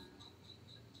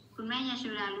คุณแม่ยโช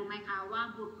ดารู้ไหมคะว่า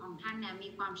บุตรของท่านเนี่ยมี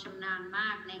ความชำนาญมา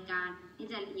กในการที่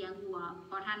จะเลี้ยงวัวเพ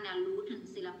ราะท่านเนี่ยรู้ถึง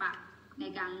ศิลปะใน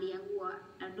การเลี้ยงวัว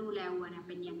และดูแลวัวเนี่ยเ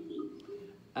ป็นอย่างดี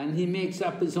And he makes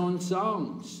up his own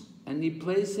songs and he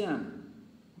plays them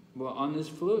on his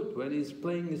flute. When he's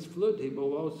playing his flute,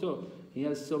 he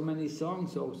has so many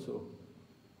songs also.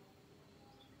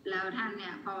 แล้วท่านเนี่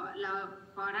ย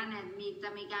พอท่านเนี่ยจะ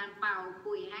มีการเป่า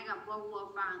คุยให้กับพวกวัว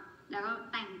ฟังแล้วก็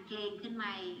แต่งเพลงขึ้นม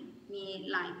ามี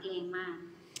หลายเพลงมาก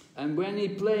And when he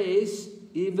plays,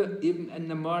 even in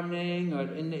the morning or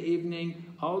in the evening,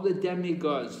 all the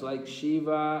demigods like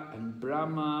Shiva and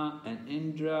Brahma and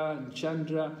Indra and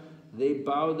Chandra, they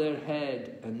bow their head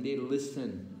and they listen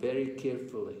very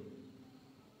carefully.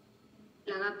 แ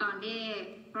ล้วก็ตอนที่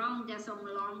พระองค์จะทรง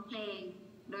ร้องเพลง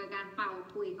โดยการเป่า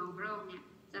คุยของพระองค์เนี่ย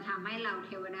จะทำให้เหล่าเ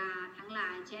ทวดาทั้งหลา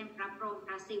ยเช่นพระพรหมพ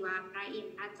ระศิวะพระอินท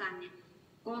ร์พระจันทร์เนี่ย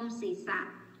ก้มศีรษะ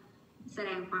แสด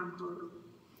งความเคารพ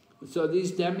So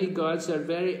these demigods are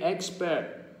very expert,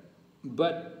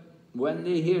 but when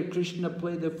they hear Krishna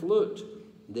play the flute,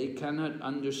 they cannot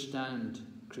understand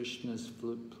Krishna's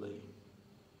flute playing.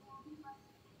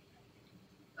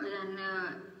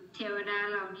 เทวดา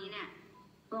เหล่านี้เนี่ย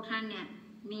พวกท่านเนี่ย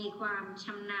มีความช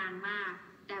ำนาญมาก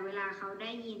แต่เวลาเขาไ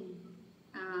ด้ยิน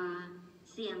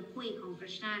เสียงคุยของพร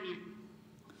ะชาเนี่ย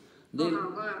พวกเขา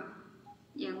ก็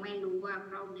ยังไม่รู้ว่าพ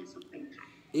ระองค์เนี่ยทรงเป็นใคร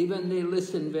Even they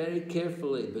listen very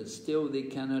carefully, but still they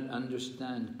cannot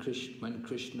understand when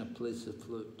Krishna plays the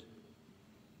flute.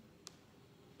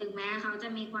 ถึงแม้เขาจะ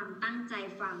มีความตั้งใจ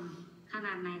ฟังขน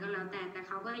าดไหนก็แล้วแต่เ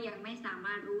ขาก็ยังไม่สาม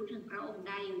ารถรู้ถึงพระองค์ไ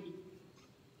ด้อยู่ดี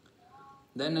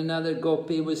Then another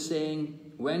gopi was saying,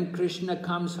 when Krishna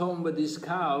comes home with his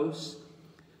cows,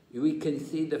 we can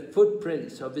see the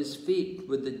footprints of his feet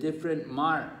with the different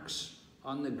marks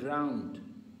on the ground.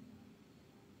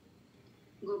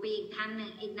 กูปีอีกท่านหนึ่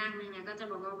งอีกนางหนึ่งเนี่ยก็จะ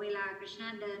บอกว่าเวลาคริชนา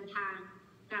เดินทาง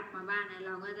กลับมาบ้านเนี่ยเ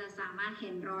ราก็จะสามารถเ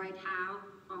ห็นรอยเท้า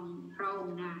ของพระอง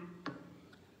ค์ได้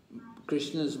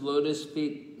Krishna's lotus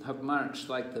feet have marks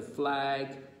like the flag,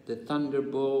 the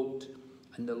thunderbolt,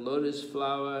 and the lotus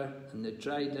flower, and the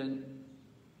trident.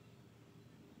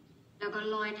 แล้วก็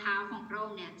รอยเท้าของพระอ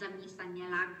งค์เนี่ยจะมีสัญ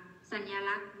ลักษ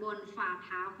ณ์บนฝ่าเ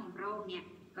ท้าของพระองค์เนี่ย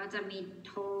ก็จะมี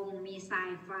ธงมีสา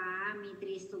ยฟ้ามีต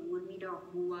รีศูนย์มีดอก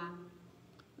บัว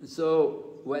So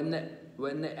when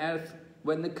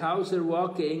the cows are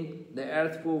walking, the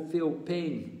earth will feel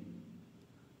pain.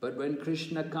 But when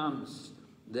Krishna comes,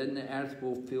 then the earth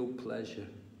will feel pleasure.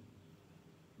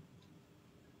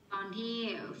 ตอนที่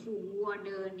ฝูงวัวเ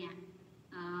ดินเนี่ย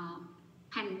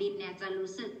แผ่นดินเนี่ยจะรู้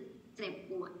สึกเจ็บ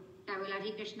ปวดแต่เวลา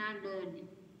ที่กฤษณะเดินเนี่ย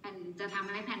จะท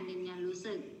ำให้แผ่นดินเนี่ยรู้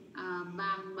สึกบ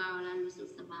างเบาและรู้สึก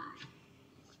สบาย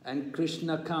And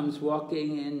Krishna comes walking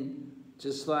in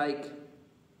just like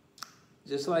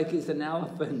he's an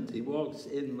elephant. He walks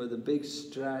in with a big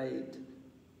stride.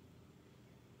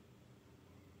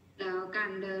 แล้วกา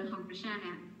รเดินของกฤษณะเ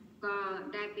นี่ยก็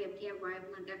ได้เปรียบเทียบไว้เ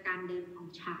หมือนกับการเดินของ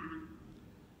ช้าง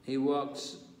He walks,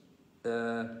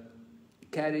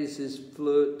 carries his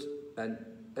flute, and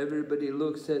everybody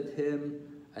looks at him,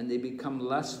 and they become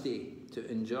lusty to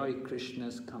enjoy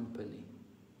Krishna's company.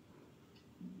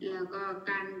 แล้วก็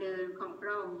การเดินของพร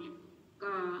ะองค์เนี่ย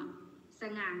ก็ส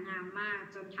ง่างามมาก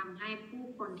จนทำให้ผู้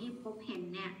คนที่พบเห็น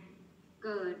เนี่ยเ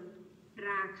กิด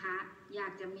ราคะอยา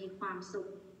กจะมีความสุข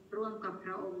ร่วมกับพ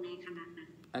ระองค์ในขณะนั้น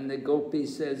And the gopi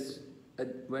says,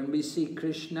 when we see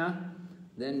Krishna,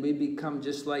 then we become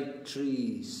just like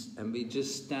trees, and we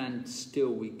just stand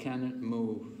still, we cannot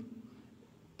move.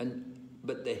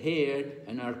 But the hair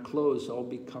and our clothes all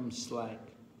become slack.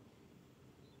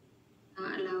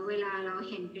 แล้วเวลาเรา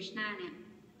เห็นกฤษณะเนี่ย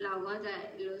เราก็จะ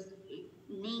รู้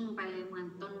นิ่งไปเลยเหมือน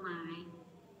ต้นไม้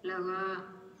แล้วก็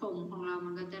ผมของเรามั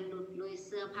นก็จะหลุดลุยเ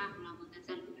สื้อผ้าของเรามันก็จ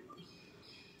ะหลุด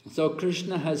So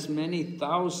Krishna has many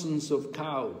thousands of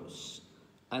cows,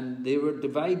 and they were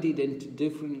divided into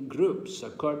different groups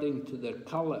according to their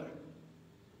color.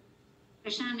 ก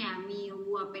ฤษณะเนี่ยมี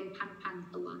วัวเป็นพัน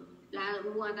ๆตัวและ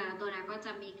วัวแต่ละตัวเนี่ยก็จ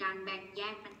ะมีการแบ่งแย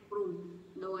กเป็นกลุ่ม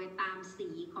โดยตามสี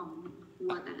ของวั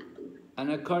วแต่ละตัว And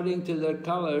according to their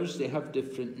colors, they have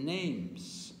different names.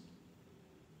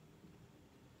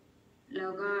 แล้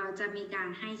วก็จะมีการ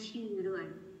ให้ชื่อด้วย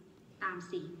ตาม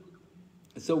สี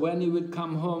So when he would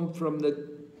come home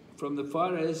from the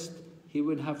forest, he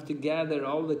would have to gather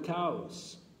all the cows,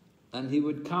 and he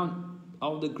would count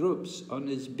all the groups on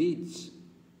his beads.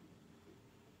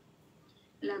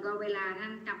 แล้วก็เวลาท่า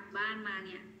นกลับบ้านมาเ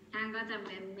นี่ยท่านก็จะ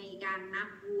มีการนับ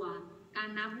วัวการ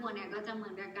นับวัวเนี่ยก็จะเหมื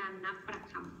อนกับการนับประ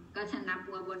คำก็จะนับ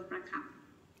วัวบนประค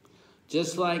ำ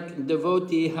Just like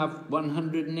devotee have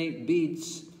 108 beads,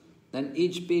 and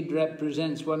each bead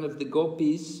represents one of the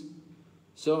gopis,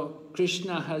 so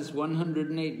Krishna has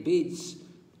 108 beads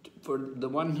for the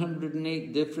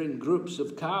 108 different groups of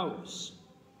cows.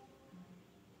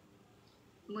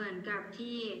 เหมือนกับ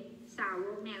ที่สาว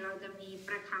กเนี่ยเราจะมีป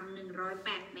ระคำ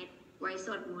108 เม็ดไว้ส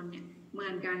วดมนต์เนี่ยเหมื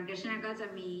อนกันกฤษณะก็จะ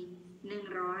มี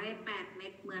108 เม็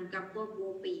ดเหมือนกับพวกโก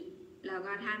ปีแล้ว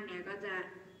ก็ท่านเนี่ยก็จะ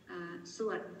ส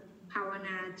วดภาวน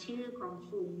าชื่อของ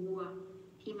ฝูงวัว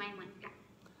ที่ไม่เหมือนกัน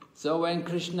So when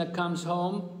Krishna comes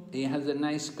home, he has a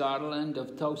nice garland of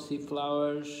tulsi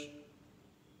flowers.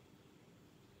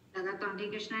 แล้วก็ตอนที่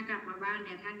กฤษณะกลับมาบ้านเ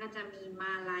นี่ยท่านก็จะมีม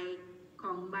าลัยข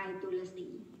องใบตุลสี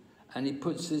And he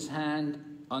puts his hand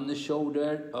on the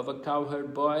shoulder of a cowherd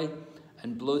boy and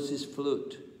blows his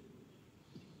flute.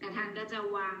 แต่ท่านก็จะ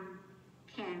วาง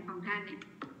แขนของท่านเนี่ย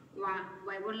วางไ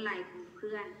ว้บนไหล่ของเ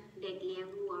พื่อนเด็กเลี้ยง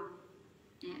วัว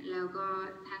เนี่ยแล้วก็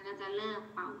ท่านก็จะเลิก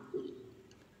เป่าขลุ่ย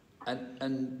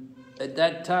And at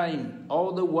that time,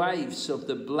 all the wives of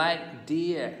the black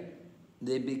deer,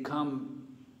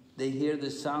 they hear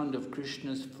the sound of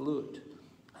Krishna's flute,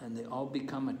 and they all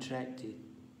become attracted.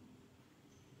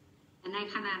 ใน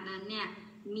ขณะนั้นเนี่ย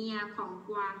เมียของ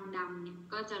กวางดำเนี่ย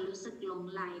ก็จะรู้สึกหลง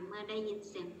ไหลเมื่อได้ยิน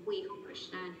เสียงคุยของกฤษ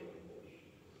ณะ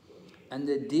And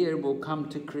the deer will come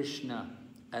to Krishna,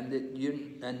 and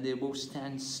they will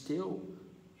stand still.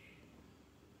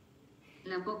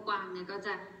 แล้วพวกกวางเนี่ยก็จ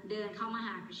ะเดินเข้ามาห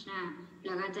ากฤษณะแ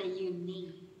ล้วก็จะยืนนิ่ง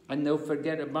And they'll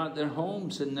forget about their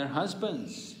homes and their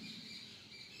husbands.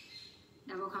 แ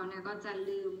ล้วพวกเขาเนี่ยก็จะ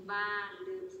ลืมบ้าน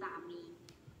ลืมสามี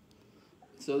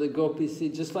So the gopis say,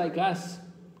 just like us,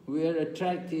 we are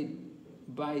attracted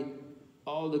by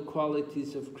all the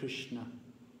qualities of Krishna.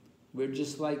 We're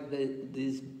just like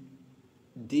these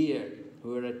deer who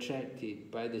are attracted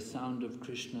by the sound of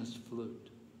Krishna's flute.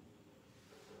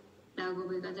 แล้วโก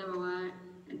ปิก็จะบอกว่า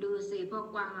ดูสิพวก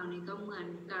กวางเหล่านี้ก็เหมือน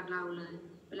กับเราเลย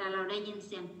เวลาเราได้ยินเ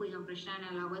สียงคุยของกฤษณะเนี่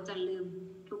ยเราก็จะลืม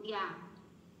ทุกอย่าง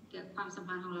เกี่ยวกับความสัม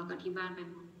พันธ์ของเรากับที่บ้านไป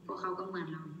หมดพวกเขาก็เหมือน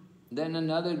เรา Then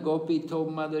another gopi told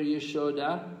Mother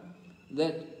Yashoda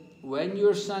that when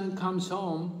your son comes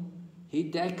home, he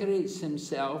decorates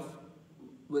himself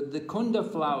with the kunda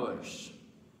flowers.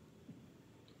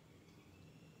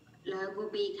 แล้วโก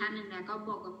ปีท่านหนึ่งเนี่ยก็บ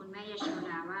อกกับคุณแม่ยโส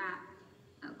ดาว่า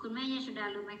คุณแม่ยโสดา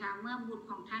รู้ไหมคะเมื่อบุตร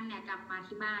ของท่านเนี่ยกลับมา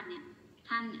ที่บ้านเนี่ย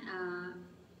ท่าน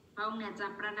พระองค์เนี่ยจะ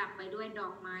ประดับไปด้วยดอ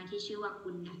กไม้ที่ชื่อว่า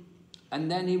กุลไง And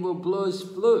then he will blow his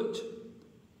flute,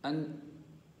 and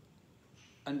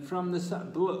from the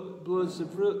blows the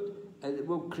flute, it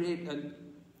will create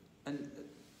and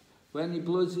when he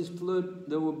blows his flute,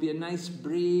 there will be a nice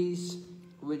breeze,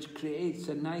 which creates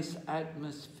a nice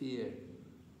atmosphere.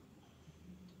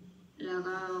 แล้ว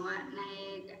ก็ว่าใน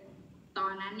ตอ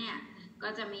นนั้นเนี่ยก็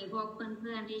จะมีพวกเ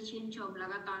พื่อนๆที่ชื่นชมแล้ว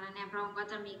ก็ตอนนั้นเนี่ยพระองค์ก็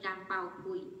จะมีการเป่าข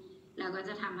ลุ่ยแล้วก็จ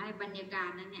ะทำให้บรรยากาศ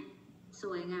นั้นเนี่ยส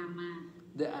วยงามมาก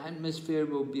The atmosphere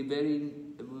will be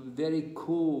very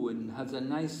cool and has a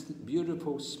nice,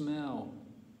 beautiful smell.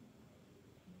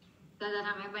 ก็จะท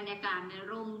ำให้บรรยากาศเนี่ย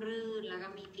ร่มรื่นแล้วก็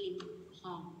มีกลิ่นห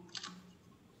อม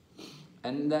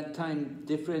And that time,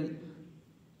 different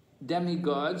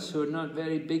demigods, who are not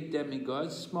very big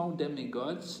demigods, small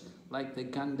demigods, like the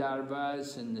Gandharvas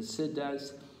and the Siddhas,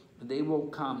 they will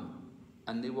come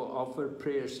and they will offer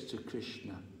prayers to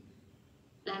Krishna.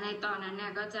 และในตอนนั้นเนี่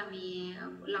ยก็จะมี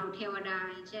เหล่าเทวดา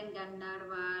เช่นกันดาร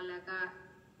วาแล้วก็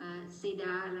ซีด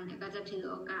าอะไรเนี่ยก็จะถือ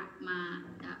โอกาสมา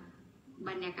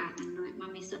บรรยากาศนั้นด้วยมา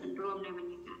มีส่วนร่วมในบร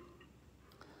รยากาศ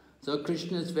So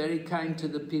Krishna is very kind to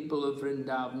the people of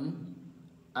Vrindavan,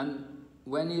 and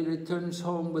when he returns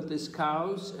home with his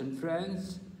cows and friends,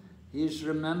 he is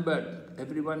remembered.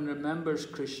 Everyone remembers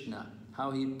Krishna, how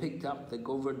he picked up the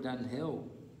Govardhan hill.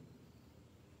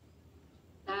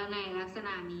 ในลักษณ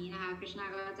ะนี้นะคะคริชนา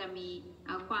ก็จะมี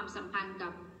ความสัมพันธ์กั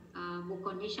บบุคค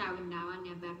ลที่ชาววินดาวันเ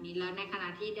นี่ยแบบนี้แล้วในขณะ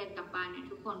ที่เดินกลับบ้านเนี่ย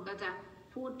ทุกคนก็จะ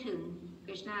พูดถึงค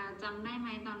ริชนาจำได้ไหม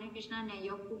ตอนที่คริชนาเนี่ย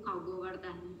ยกภูเขาโกวาร์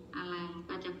ดันอะไร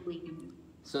ก็จะคุยกัน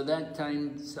So that time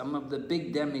some of the big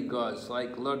demigods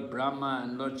like Lord Brahma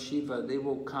and Lord Shiva, they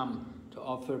will come to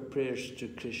offer prayers to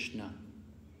Krishna.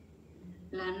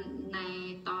 และใน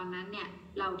ตอนนั้นเนี่ย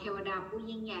เหล่าเทวดาผู้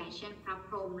ยิ่งใหญ่เช่นพระพ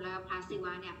รหมและพระศิว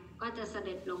ะเนี่ยก็จะเส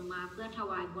ด็จลงมาเพื่อถ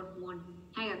วายบทมนต์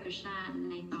ให้กับคริชนา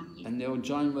ในตอนเย็น And they will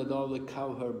join with all the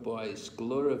cowherd boys,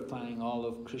 glorifying all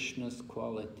of Krishna's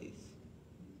qualities.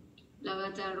 แล้วก็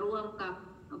จะร่วมกับ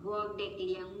พวกเด็กเ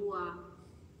ลี้ยงวัว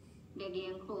เด็กเลี้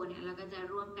ยงโคเนี่ยแล้วก็จะ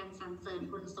ร่วมกันสรรเสริญ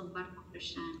คุณสมบัติของคริช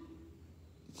นา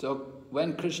So when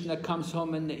Krishna comes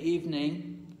home in the evening,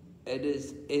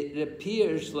 it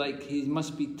appears like he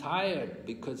must be tired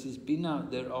because he's been out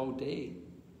there all day.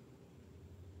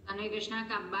 ตอนนี้คริชนา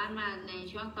กลับบ้านมาใน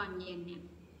ช่วงตอนเย็นเนี่ย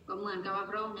ก็เหมือนกับว่า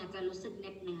พระองค์เนี่ยจะรู้สึกเห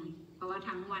น็ดเหนื่อยเพราะว่า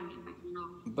ทั้งวันเนี่ยไปข้างนอก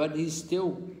But he still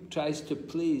tries to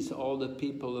please all the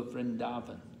people of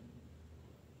Vrindavan.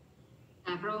 แ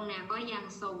ต่พระองค์เนี่ยก็ยัง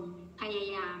ทรงพยา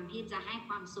ยามที่จะให้ค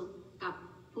วามสุขกับ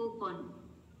ผู้คน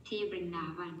ที่บรินดา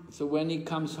วัน So when he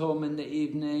comes home in the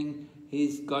evening,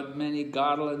 he's got many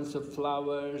garlands of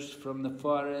flowers from the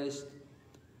forest,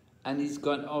 and he's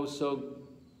got also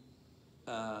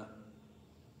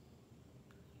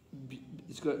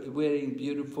he's got wearing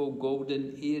beautiful golden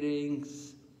earrings,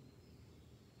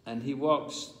 and he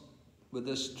walks with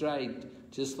a stride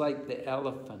just like the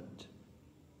elephant.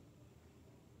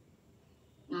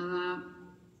 แล้ว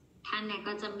ท่านเนี่ย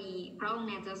ก็จะมีพระองค์เ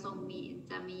นี่ยจ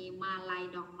ะมีมาลัย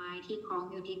ดอกไม้ที่คล้อง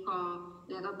อยู่ที่คอ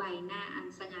แล้วก็ใบหน้าอัน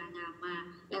สง่างามมาก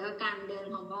แล้วก็การเดิน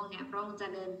ของพระองค์เนี่ยพระองค์จะ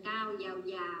เดินก้าวย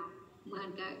าวๆเหมือน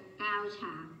กับก้าว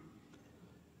ช้าง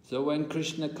So when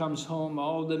Krishna comes home,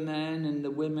 all the men and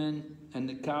the women and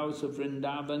the cows of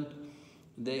Vrindavan,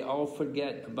 they all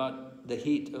forget about the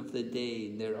heat of the day.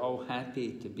 They're all happy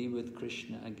to be with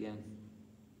Krishna again.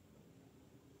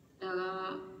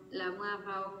 แล้วเมื่อพ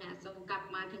ระองค์เนี่ยทรงกลับ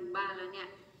มาถึงบ้านแล้วเนี่ย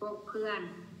พวกเพื่อ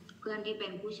นที่เป็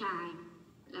นผู้ชาย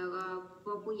แล้วก็พ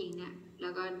วกผู้หญิงเนี่ยแล้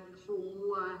วก็ฝูง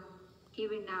วัวที่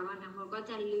เป็นดาวันนะเขาก็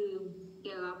จะลืมเ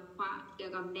กี่ยว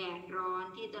กับแดดร้อน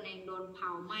ที่ตนเองโดนเผา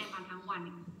ไหม้มาทั้งวัน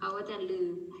เขาก็จะลื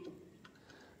ม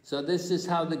So this is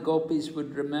how the gopis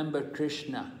would remember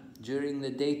Krishna during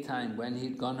the daytime when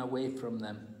he'd gone away from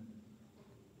them.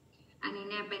 อันนี้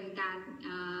เนี่ยเป็นการ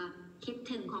คิด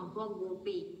ถึงของพวกโก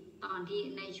ปีตอนที่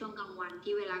ในช่วงกลางวัน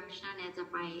ที่เวลาคริชนาเนี่ยจะ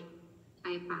ไป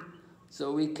ป่า So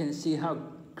we can see how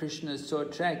Krishna is so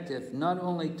attractive, not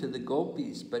only to the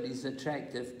gopis, but he's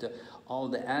attractive to all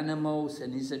the animals, and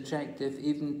he's attractive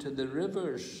even to the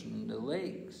rivers and the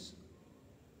lakes.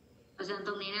 เพราะฉะนั้นต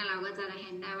รงนี้เนี่ยเราก็จะเ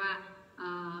ห็นได้ว่า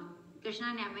คริชนา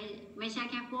เนี่ยไม่ใช่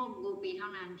แค่พวกโกปีเท่า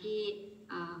นั้น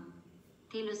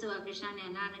ที่รู้สึกว่าคริชนาเนี่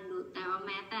ยน่าดึงดูดแต่ว่าแ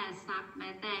ม้แต่สัตว์แม้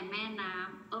แต่แม่น้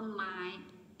ำต้นไม้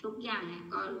ทุกอย่างเนี่ย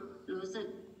ก็รู้สึก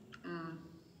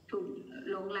ถูก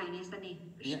หลงไหลในเสน่ห์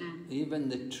Even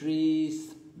the trees,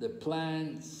 the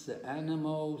plants, the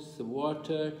animals, the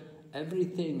water,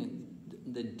 everything,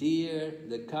 the deer,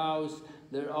 the cows,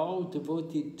 they're all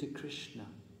devoted to Krishna.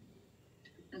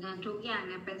 ทุกอย่างเ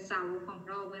นี่ยเป็นสาวกของพ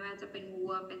ระองค์ไม่ว่าจะเป็นวั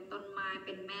วเป็นต้นไม้เ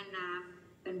ป็นแม่น้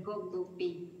ำเป็นพวกโก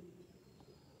ปี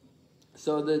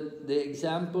So the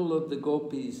example of the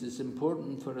gopis is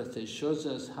important for us. It shows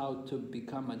us how to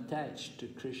become attached to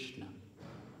Krishna.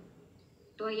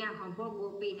 ตัวอย่างของพวกโก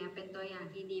ปีเนี่ยเป็นตัวอย่าง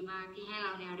ที่ดีมากที่ให้เร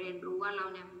าเนี่ยเรียนรู้ว่าเรา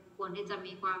เนี่ยควรที่จะ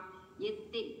มีความยึด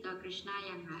ติดกับคริชนา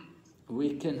อย่างไร We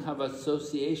can have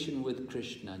association with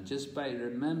Krishna just by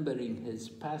remembering his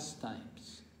pastimes.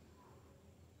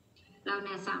 เราเ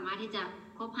นี่ยสามารถที่จะ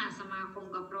คบหาสมาคม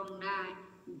กับพระองค์ได้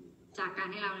จากการ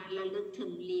ที่เราระลึกถึง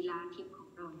ลีลาทิพย์ของ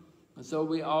พระองค์ So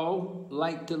we all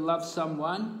like to love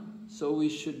someone, so we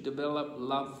should develop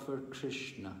love for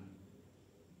Krishna.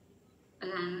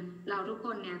 เราทุกค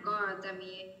นเนี่ยก็จะ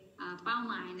มีเป้า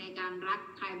หมายในการรัก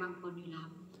ใครบางคนอยู่แล้ว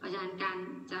เพราะฉะนั้นการ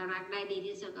จะรักได้ดี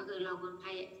ที่สุดก็คือเราควร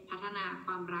พัฒนาค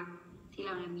วามรักที่เร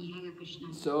ามีให้กับ Krishna.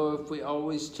 So if we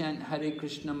always chant Hare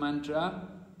Krishna mantra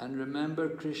and remember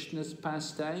Krishna's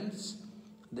pastimes,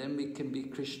 then we can be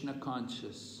Krishna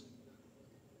conscious.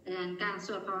 การส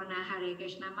วดภาวนา Hare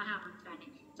Krishna มหามังตระเนี่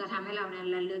ยจะทำให้เราเนี่ย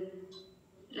ระลึ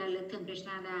กถึง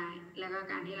Krishna ได้แล้วก็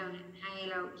การที่เราเนี่ยให้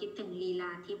เราคิดถึงลีล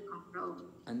าทิพย์ของพระองค์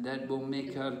And that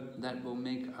will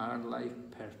make our life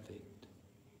perfect.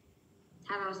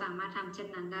 ถ้าเราสามารถทำเช่น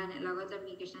นั้นได้เนี่ยเราก็จะ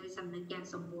มี Krishna ที่สำนึกอย่าง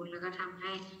สมบูรณ์แล้วก็ทำใ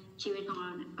ห้ชีวิตของเร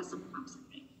าเนี่ยประสบความสำ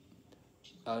เร็จ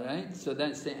Alright, so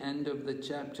that's the end of the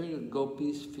chapter,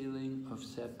 Gopi's feeling of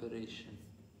separation.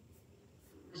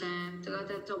 ก็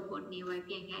จะจบบทนี้ไว้เ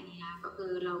พียงแค่นี้นะก็คื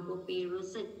อเราโกปีรู้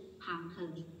สึกห่างเหิ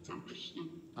นจาก Krishna.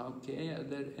 Okay, are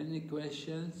there any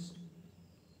questions?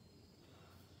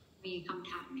 มีคำ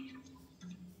ถามไหมครับ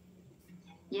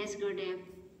Yes, Gurudev.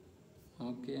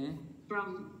 Okay. From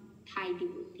Thai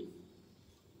devotee.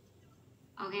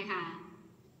 โอเคค่ะ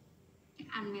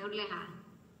อันมิวต์เลยค่ะ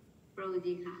โปร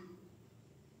ดีค่ะ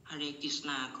Hare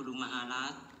Krishna Guru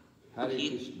Maharaj. Hare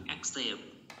Please Krishna. accept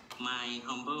my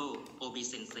humble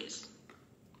obeisances.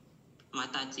 มา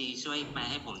ตาจีช่วยแปล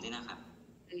ให้ผมด้วยนะครับ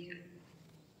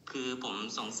คือผม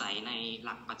สงสัยในห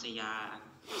ลักปรัชญา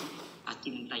อ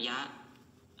จินตยะ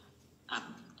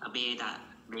อเบ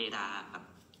ดาครับ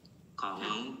ของ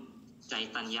ใจ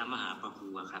ตัญญมหาประภู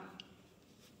ครับ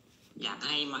อยากใ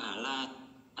ห้มหาราช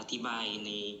อธิบายใน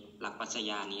หลักปรัช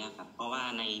ญานี้ครับเพราะว่า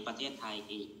ในประเทศไทย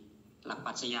หลักป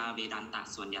รัชญาเวดันตะ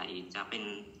ส่วนใหญ่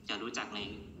จะรู้จักใน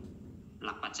ห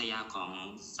ลักปรัชญาของ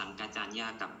สังฆาจาร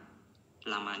ย์กับ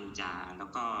รามานุจาแล้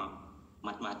วก็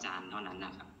มัตวาจารย์เท่านั้นน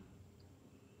ะครับ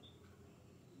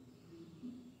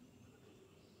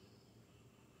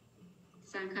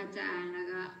สังฆาจารย์แล้ว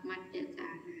ก็มัตยาจา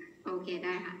รย์โอเคไ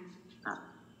ด้ค่ะ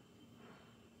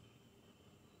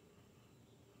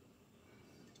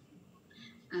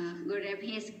Gurudev,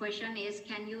 his question is,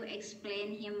 can you explain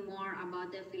him more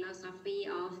about the philosophy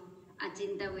of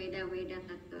Ajinta Veda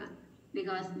Tattva?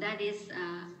 Because that is,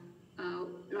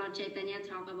 Lord Chaitanya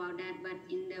talk about that, but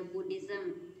in the Buddhism,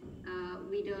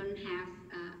 we don't have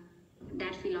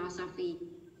that philosophy.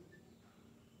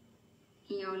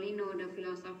 He only know the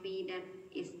philosophy that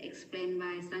is explained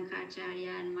by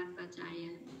Sankaracharya and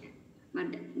Madhvacharya, but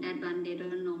that one they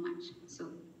don't know much. So,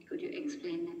 could you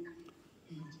explain that?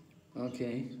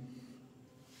 Okay.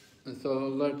 So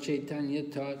Lord Chaitanya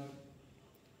taught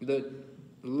that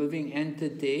living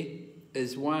entity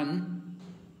is one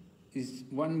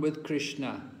with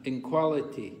Krishna in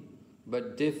quality,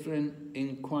 but different in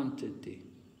quantity.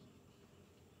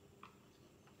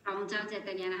 พระองค์เจ้าเจต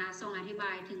ญานะคะทรงอธิบ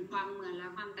ายถึงความเหมือนและ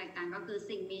ความแตกต่างก็คือ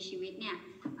สิ่งมีชีวิตเนี่ย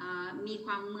มีค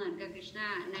วามเหมือนกับคริชนา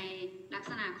ในลัก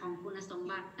ษณะของคุณสม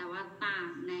บัติแต่ว่าต่าง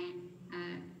ใน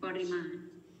ปริมาณ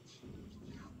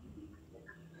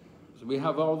So we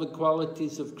have all the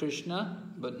qualities of Krishna,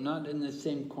 but not in the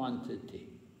same quantity.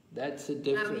 That's the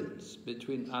difference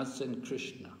between us and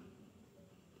Krishna.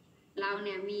 เราเ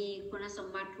นี่ยมีคุณสม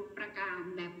บัติทุกประการ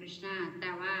แบบคริชนาแ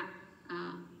ต่ว่า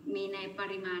มีในป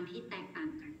ริมาณที่แตกต่าง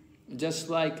กัน Just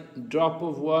like drop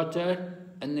of water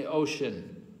in the ocean,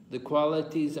 the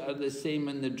qualities are the same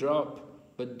in the drop,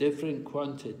 but different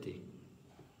quantity.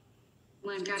 เห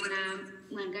มือนกับน้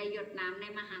ำเหมือนกับหยดน้ำใน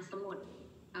มหาสมุทร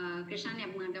คริชนาเนี่ย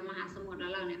เหมือนกับมหาสมุทรแล้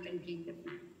วเราเนี่ยเป็นเพียงหยด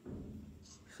น้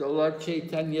ำ So Lord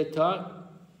Chaitanya taught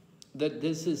that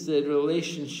this is the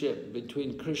relationship between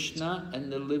Krishna and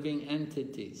the living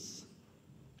entities.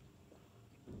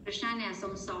 คริชนาเนี่ยทร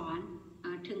งสอน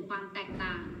ถึงความแตก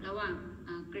ต่างระหว่าง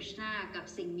คริชนากับ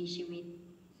สิ่งมีชีวิต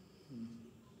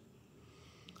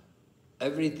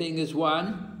Everything is one.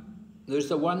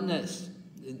 There's a oneness.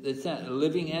 It's that a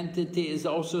living entity is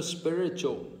also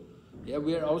spiritual. Yeah,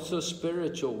 we're also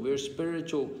spiritual. We're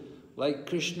spiritual. Like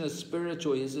Krishna's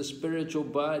spiritual. He has a spiritual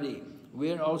body.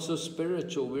 we're also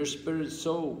spiritual, we're spirit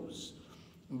souls,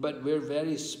 but we're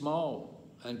very small,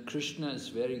 and Krishna is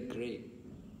very great.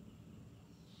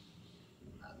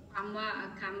 คำว่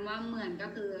าเหมือนก็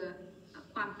คือ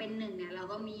ความเป็นหนึ่งเนี่ยเรา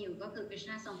ก็มีอยู่ก็คือคริช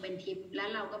นาทรงเป็นทิพย์และ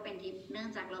เราก็เป็นทิพย์เนื่อง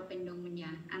จากเราเป็นดวงวิญญ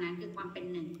าณอันนั้นคือความเป็น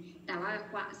หนึ่งแต่ว่า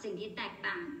สิ่งที่แตก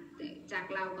ต่างจาก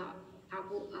เรากับพระ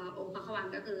องค์พระคัมภี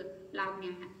ร์ก็คือเราเ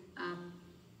นี่ย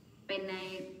เป็นใน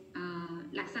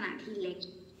ลักษณะที่เล็ก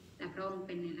แต่พระองค์เ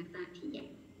ป็นในลักษณะที่ใหญ่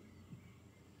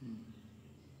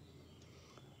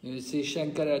You see,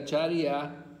 Shankaracharya,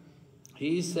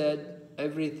 he said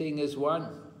everything is one.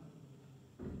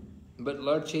 But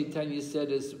Lord Chaitanya said,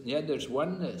 yeah, there's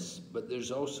oneness, but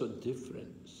there's also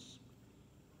difference.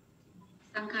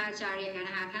 สังฆาจารย์น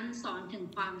ะคะท่านสอนถึง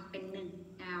ความเป็นหนึ่ง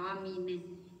นะคะว่ามีหนึ่ง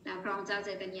แล้วพระองค์เจ้าใจ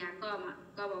ตัญญา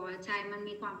ก็บอกว่าใช่มัน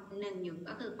มีความหนึ่งอยู่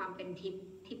ก็คือความเป็นทิพย์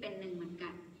ที่เป็นหนึ่งเหมือนกั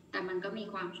นแต่มันก็มี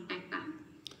ความแตกต่าง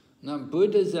Now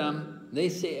Buddhism, they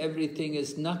say everything is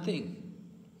nothing.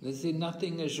 They say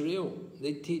nothing is real.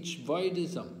 They teach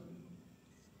voidism.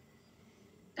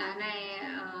 แต่ใน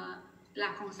หลั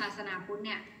กของศาสนาพุทธเ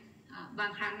นี่ยบา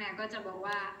งครั้งเนี่ยก็จะบอก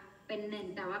ว่าเป็นหนึ่ง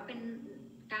แต่ว่าเป็น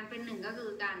การเป็นหนึ่งก็คือ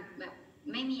การแบบ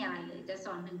ไม่มีอะไรเลยจะส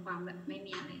อนถึงความแบบไม่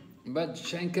มีอะไร But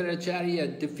Shankaracharya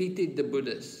defeated the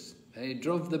Buddhists. He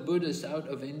drove the Buddhists out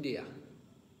of India.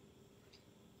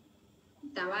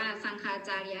 แต่ว่าสังฆาจ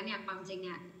ารย์เนี่ยความจริงเ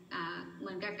นี่ยเห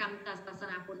มือนกับกำจัดศาส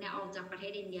นาพุทธเนี่ยออกจากประเท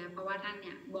ศอินเดียเพราะว่าท่านเ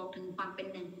นี่ยบอกถึงความเป็น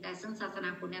หนึ่งแต่ซึ่งศาสนา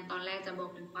พุทธเนี่ยตอนแรกจะบอ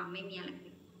กถึงความไม่มีอะไร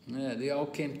Yeah, they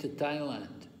all came to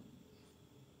Thailand.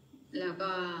 แล้ว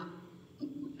ก็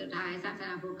สุดท้ายศาสน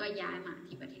าพุทธก็ย้ายมา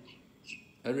ที่ประเทศไทย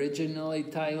Originally,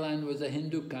 Thailand was a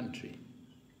Hindu country.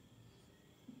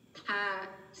 ถ้า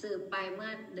สืบไปเมื่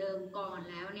อเดิมก่อน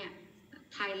แล้วเนี่ย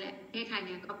ไทยและประเทศไทยเ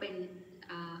นี่ยก็เป็น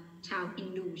ชาวฮิน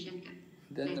ดูเช่นกัน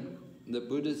Then the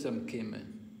Buddhism came in.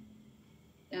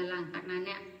 แต่หลังจากนั้นเ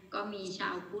นี่ยก็มีชา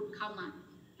วพุทธเข้ามา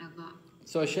แล้วก็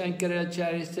So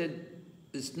Shankaracharya said,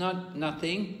 it's not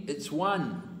nothing, it's one.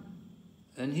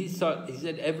 And he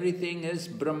said, everything is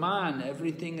Brahman,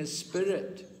 everything is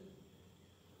spirit.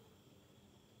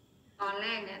 ตอนแร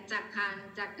กเนี่ยจาก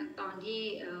ตอนที่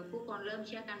ผู้คนเริ่มเ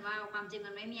ชื่อกันว่าความจริง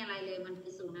มันไม่มีอะไรเลยมันคื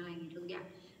อศูนย์อะไรอย่างทุกอย่าง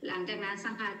หลังจากนั้น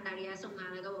สังฆาจารย์ส่งมา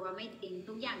แล้วก็บอกว่าไม่จริง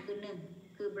ทุกอย่างคือหนึ่ง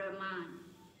คือบรหมาน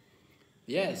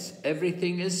Yes,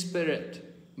 everything is spirit,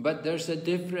 but there's a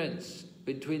difference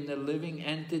between the living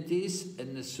entities and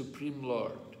the Supreme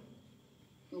Lord.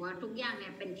 ว่าทุกอย่างเนี่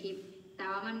ยเป็นทิพย์แต่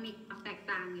ว่ามันมีความแตก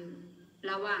ต่างอยู่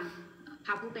ระหว่างพ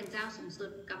ระผู้เป็นเจ้าสูงสุด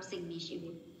กับสิ่งมีชีวิ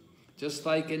ต Just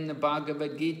like in the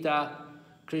Bhagavad Gita,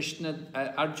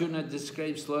 Arjuna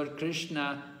describes Lord Krishna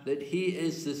that he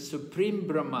is the Supreme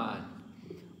Brahman.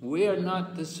 We are not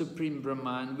the Supreme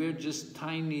Brahman, we're just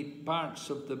tiny parts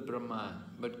of the Brahman.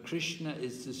 But Krishna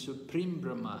is the Supreme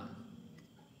Brahman.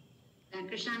 แต่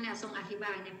คริชนาเนี่ยทรงอธิบ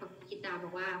ายในพระกิตาบ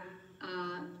อกว่า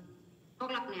พวก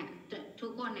เราเนี่ยทุ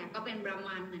กคนเนี่ยก็เป็นบรหม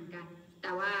านเหมือนกันแ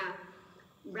ต่ว่า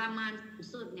บรหมาน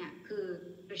สุดเนี่ยคือ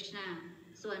คริชนา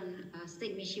ส่วนสิ่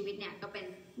งมีชีวิตเนี่ยก็เป็น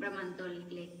บรหมานตัว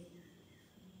เล็กๆ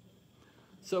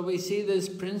So we see this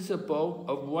principle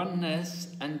of oneness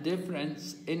and difference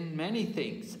in many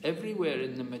things, everywhere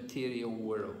in the material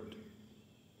world.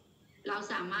 เรา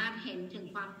สามารถเห็นถึง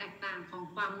ความแตกต่างของ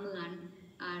ความเหมือน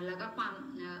แล้วก็ความ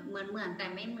เหมือนแต่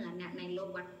ไม่เหมือนเนี่ยในโลก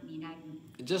วัฏนี้ได้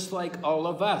Just like all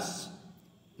of us,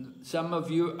 some of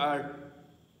you are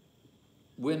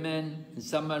women,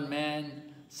 some are men,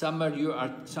 some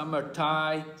are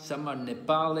Thai, some are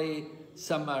Nepali,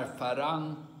 some are Farang,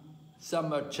 some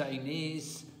are Chinese.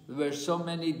 We're so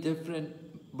many different.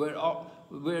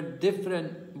 We're different.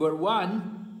 We're one.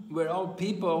 We're all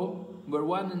people. We're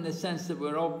one in the sense that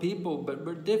we're all people, but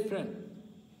we're different.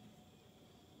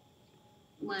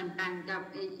 เหมือนกันกับ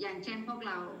อย่างเช่นพวกเ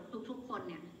ราทุกๆคน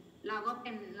เนี่ยเราก็เ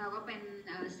ป็น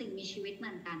สิ่งมีชีวิตเห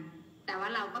มือนกันแต่ว่า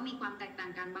เราก็มีความแตกต่า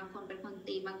งกันบางคนเป็นคน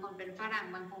จีนบางคนเป็นฝรั่ง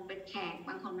บางคนเป็นแขกบ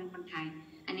างคนเป็นคนไทย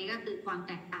อันนี้ก็คือความ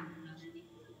แตกต่างของเรา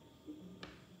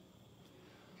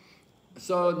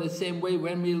So in the same way,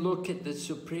 when we look at the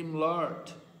Supreme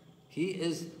Lord, He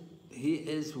is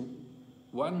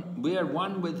one. We are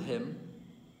one with Him,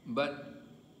 but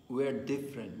we're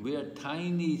different. We are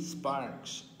tiny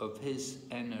sparks of His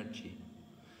energy.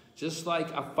 Just like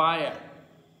a fire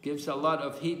gives a lot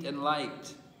of heat and light,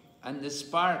 and the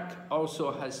spark also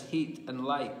has heat and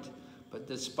light, but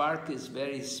the spark is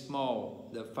very small,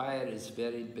 the fire is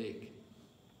very big.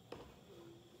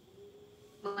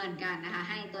 เหมือนกันนะคะ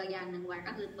ให้ตัวอย่างหนึ่งไว้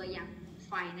ก็คือตัวอย่างไ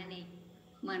ฟนั่นเอง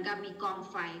เหมือนกับมีกอง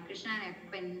ไฟคริชนาเนี่ย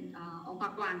เป็นองค์พระ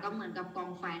กวางก็เหมือนกับกอ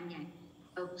งไฟใหญ่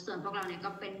ส่วนพวกเราเนี่ยก็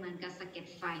เป็นเหมือนกับสะเก็ด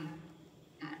ไฟ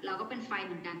เราก็เป็นไฟเ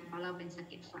หมือนกันเพราะเราเป็นสะ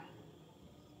เก็ดไฟ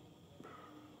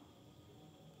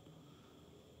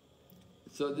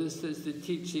So this is the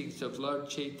teachings of Lord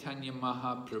Chaitanya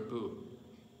Mahaprabhu,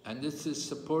 and this is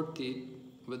supported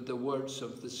with the words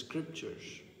of the scriptures.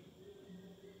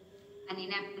 อันนี้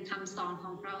เนี่ยเป็นคำสอนข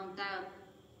องพระองค์เจ้า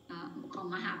ของ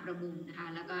มหาประบุนะคะ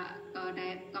แล้ว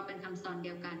ก็เป็นคำสอนเ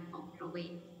ดียวกันของพระเว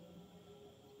ท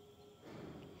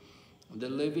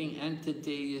The living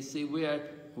entity, you see, we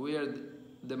are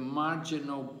the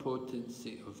marginal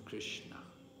potency of Krishna.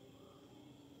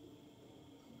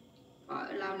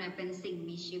 เราเนี่ยเป็นสิ่ง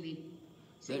มีชีวิต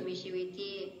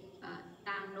ที่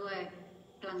ตั้งด้วย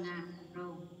พลังงานของพระอ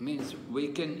งค์ Means we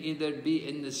can either be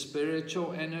in the spiritual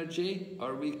energy or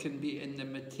we can be in the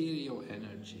material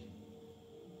energy.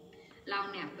 เรา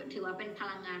เนี่ยถือว่าเป็นพ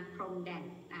ลังงานพรหมแดน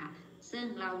นะคะซึ่ง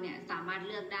เราเนี่ยสามารถ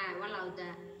เลือกได้ว่าเราจะ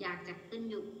อยากจะขึ้น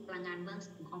อยู่พลังงานเบื้อง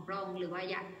สูงของพระองค์หรือว่า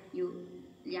อย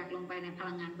ากลงไปในพ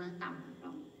ลังงานเบื้องต่ำของพระ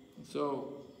องค์ So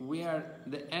we are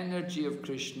the energy of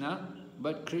Krishna,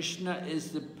 but Krishna is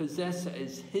the possessor,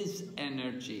 is his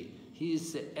energy. He is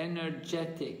the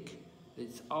energetic.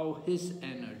 It's all his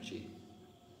energy.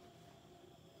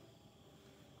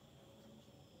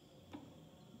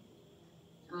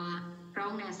 พระอ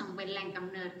งค์เนี่ยทรงเป็นแหล่งก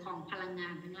ำเนิดของพลังงา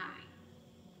นทั้งหลาย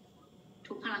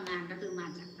ทุกพลังงานก็คือมา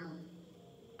จากพระองค์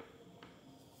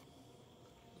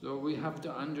So we have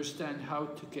to understand how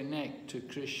to connect to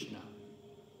Krishna.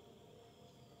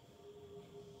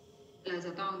 เราจ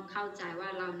ะต้องเข้าใจว่า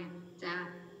เราเนี่ยจะ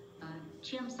เ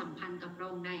ชื่อมสัมพันธ์กับพระ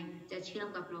องค์ได้จะเชื่อม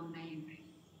กับพระองค์ได้อย่างไร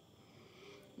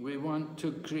We want to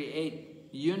create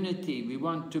unity. We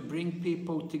want to bring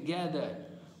people together.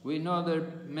 We know there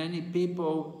are many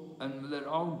people and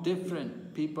they're all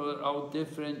different. People are all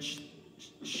different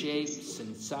shapes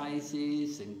and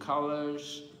sizes and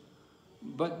colors.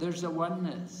 But there's a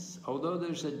oneness. Although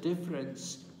there's a difference,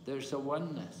 there's a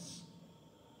oneness.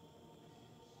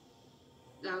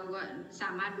 เราสา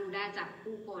มารถดูได้จาก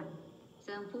ผู้คน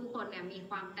ซึ่งผู้คนเนี่ยมี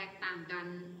ความแตกต่างกัน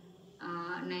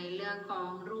ในเรื่องของ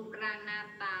รูปร่างหน้า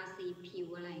ตาสีผิว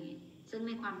อะไรอย่างเงี้ยซึ่ง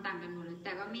มีความต่างกันหมดเลยแ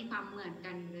ต่ก็มีความเหมือน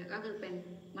กันเลยก็คือเป็น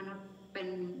มนุษย์เป็น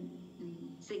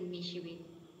สิ่งมีชีวิต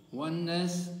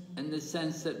Oneness in the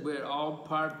sense that we're all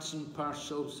parts and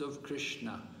parcels of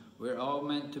Krishna. We're all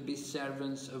meant to be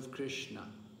servants of Krishna.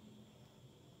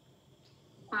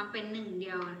 ความเป็นหนึ่งเดี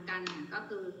ยวกันก็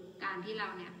คือการที่เรา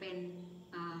เนี่ยเป็น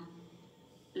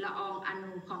ละอองอ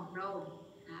ณุของพระองค์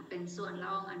เป็นส่วนละ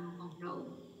อองอณุของพระอง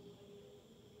ค์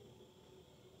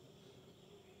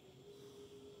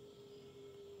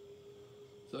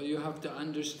So you have to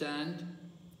understand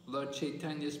Lord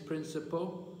Chaitanya's principle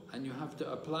and you have to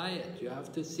apply it. You have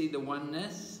to see the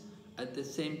oneness. At the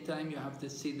same time, you have to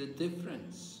see the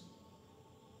difference.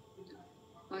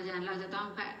 เพราะฉะนั้นเราจะต้อง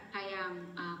พยายาม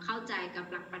เข้าใจกับ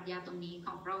หลักปรัชญาตรงนี้ข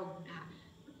องพระองค์นะคะ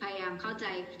พยายามเข้าใจ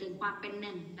ถึงความเป็นห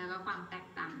นึ่งแล้วก็ความแตก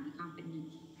ต่างในความเป็นหนึ่ง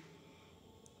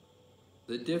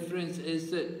The difference is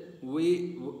that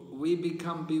we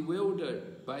become bewildered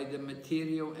by the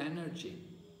material energy.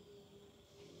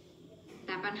 แ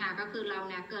ต่ปัญหาก็คือเรา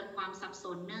เนี่ยเกิดความสับส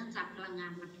นเนื่องจากพลังงา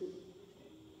นวัตถุ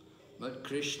But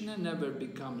Krishna never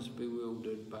becomes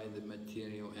bewildered by the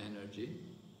material energy.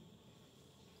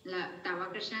 แต่ว่า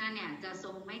คริชนาเนี่ยจะทร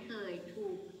งไม่เคยถู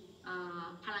ก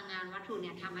พลังงานวัตถุเ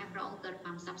นี่ยทำให้พระองค์เกิดคว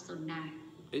ามสับสนได้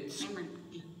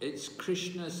It's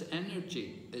Krishna's energy.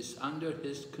 It's under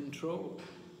his control.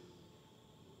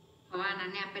 เพราะว่านั้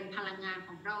นเนี่ยเป็นพลังงานข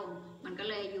องพระองค์มันก็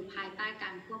เลยอยู่ภายใต้กา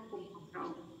รควบคุมของพระอ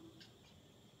งค์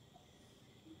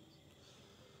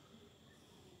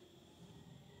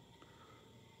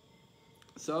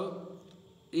So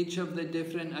each of the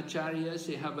different acharyas,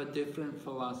 they have a different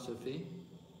philosophy.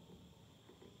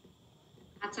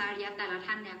 อาจารย์แต่ละ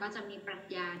ท่านเนี่ยก็จะมีปรัช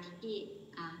ญาที่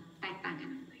แตกต่างกั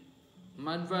นไป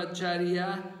Madhvacharya,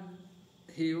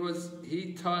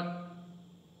 he taught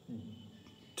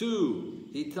two.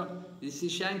 You see,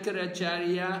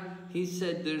 Shankaracharya, he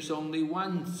said there's only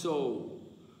one soul.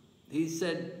 He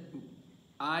said,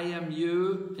 I am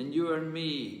you and you are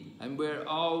me, and we're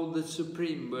all the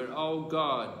Supreme, we're all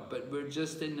God, but we're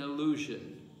just an illusion.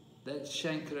 That's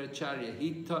Shankaracharya.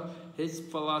 He taught, his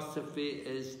philosophy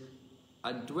is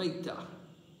Advaita.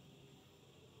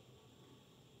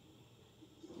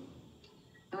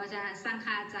 ก็จะสังฆ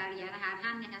าจารย์นะคะท่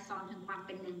านเนี่ยสอนถึงความเ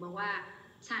ป็นหนึ่งบอกว่า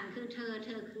ฉันคือเธอเธ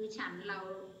อคือฉันเรา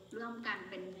ร่วมกัน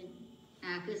เป็นหนึ่ง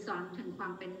คือสอนถึงควา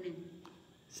มเป็นหนึ่ง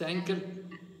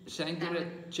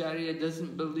Shankaracharya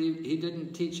doesn't believe, he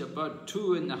didn't teach about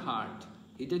two in the heart.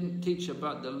 He didn't teach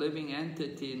about the living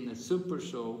entity in the super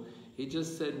soul. He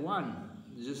just said one,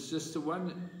 just the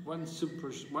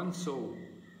one soul.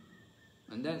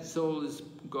 And that soul is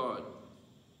God.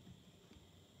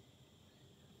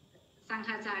 สังฆ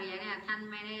าจารย์เนี่ยท่าน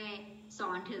ไม่ได้ส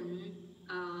อนถึง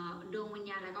ดวงวิญ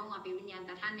ญาณและก็องค์อภิวิญญาณแ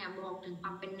ต่ท่านเนี่ยบอกถึงคว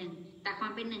ามเป็นหนึ่งแต่ควา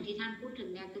มเป็นหนึ่งที่ท่านพูดถึง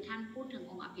เนี่ยคือท่านพูดถึง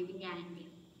องค์อภิวิญญาณอย่างเดีย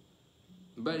ว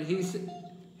But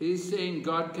he's saying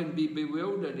God can be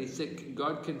bewildered. He said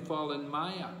God can fall in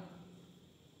Maya.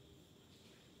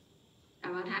 แต่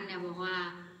ว่าท่านเนี่ยบอกว่า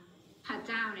พระเ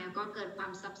จ้าเนี่ยก็เกิดควา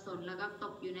มสับสนแล้วก็ต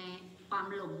กอยู่ในความ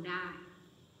หลงได้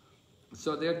So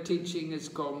their teaching is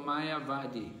called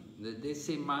Mayavadi. They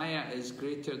say Maya is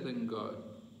greater than God.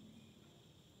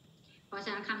 เพราะฉ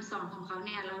ะนั้นคำสอนของเขาเ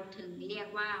นี่ยเราถึงเรียก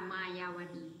ว่ามายาว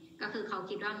ดีก็คือเขา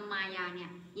คิดว่ามายาเนี่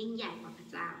ยยิ่งใหญ่กว่าพระ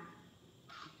เจ้า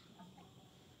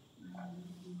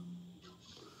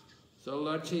So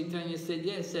Lord Chaitanya said,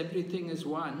 yes, everything is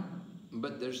one,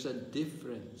 but there's a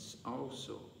difference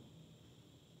also.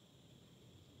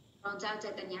 พระเจ้าเจ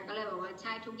ตญาก็เลยบอกว่าใ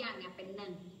ช่ทุกอย่างเนี่ยเป็นหนึ่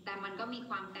งแต่มันก็มี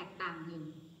ความแตกต่างอยู่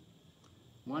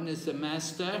One is the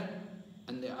master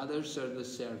and the others are the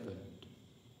servant.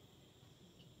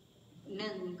 ห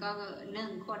นึ่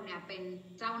งคนเนี่ยเป็น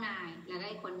เจ้านายแล้วก็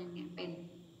อีกคนหนึ่งเนี่ยเป็น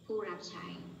ผู้รับใช้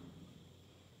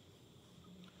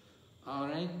All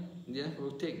right, yeah,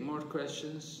 we'll take more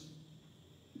questions.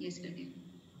 Yes, good.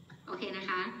 โอเคนะ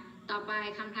คะ ต่อไป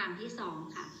คำถามที่สอง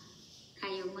ค่ะใคร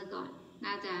ยกมือก่อน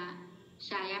น่าจะช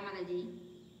ายามาลาจี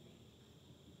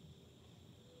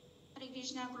Hare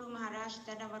Krishna Guru Maharaj,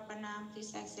 Dandavat Pranam,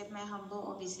 please accept my humble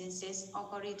obeisances, all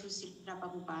glory to Sri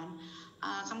Prabhupada.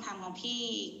 คำถามของพี่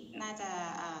น่าจะ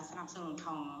สนับสนุนข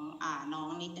องน้อง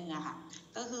นิดนึงอะค่ะ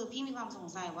ก็คือพี่มีความสง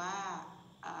สัยว่า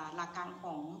หลักการข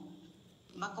อง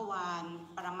มัคควาน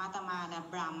ปรมาตมาและ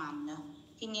บราหมันเนอะ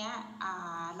ทีเนี้ย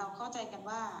เราเข้าใจกัน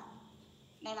ว่า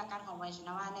ในหลักการของไวชน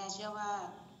วะเนี่ยเชื่อว่า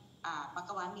มัคค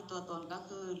วานมีตัวตนก็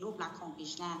คือรูปลักษณ์ของกฤ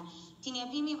ษณาทีเนี้ย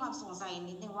พี่มีความสงสัย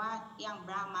นิดนึงว่าอย่างบ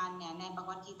ราหมันเนี่ยในภก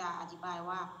วดกีตาอธิบาย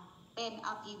ว่าเป็นอ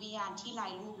ภิวิญญาณที่ไร้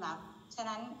รูปลักษณ์ฉะ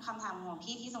นั้นคำถามของ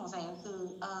พี่ที่สงสัยก็คือ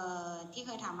ที่เค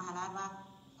ยถามมหาราชว่า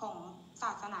ของศ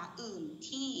าสนาอื่น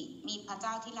ที่มีพระเจ้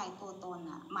าที่ไร้ตัวตน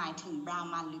หมายถึงบรา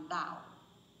หมันหรือเปล่า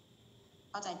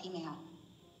เข้าใจพี่ไหมคะ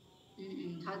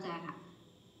เข้าใจค่ะ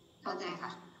เข้าใจค่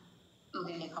ะโอเค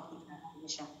ขอบคุณค่ะ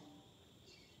วิชา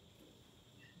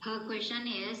Her question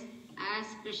is, as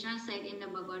Krishna said in the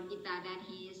Bhagavad Gita that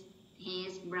he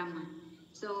is Brahman.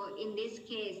 So in this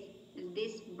case,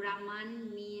 this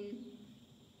Brahman mean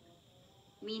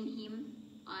him,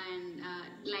 and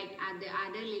like the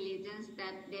other religions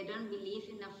that they don't believe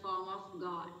in the form of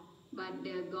God, but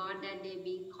the God that they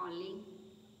be calling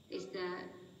is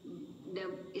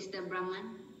the Brahman.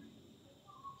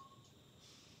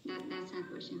 That's her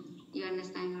question. You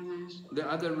understand, Ramesh? The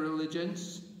other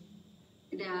religions?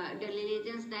 The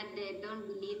religions that they don't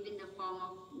believe in the form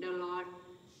of the Lord.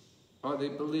 Or they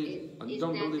believe,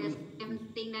 don't believe in... the same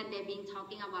thing that they've been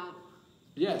talking about?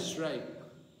 Yes, right.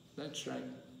 That's right.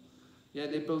 Yeah,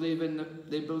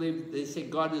 they say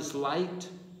God is light.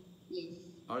 Yes.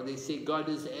 Or they say God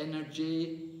is energy,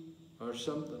 or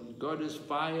something. God is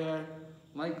fire,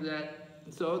 like that.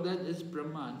 So that is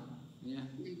Brahman. Yeah.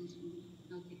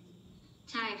 Okay.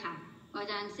 ใช่ค่ะเพราะฉ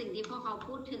ะนั้นสิ่งที่พวกเขา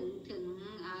พูดถึง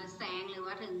แสงหรือ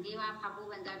ว่าถึงที่ว่าพระผู้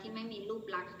เป็นเจ้าที่ไม่มีรูป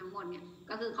ลักษณ์ทั้งหมดเนี่ย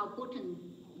ก็คือเขาพูดถึง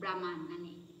บราหมันนั่นเ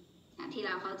องที่เร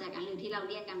าเข้าใจกันหรือที่เรา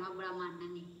เรียกกันว่าบราหมันนั่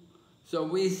นเอง So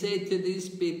we say to these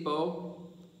people,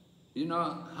 you know,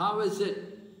 how is it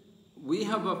we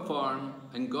have a form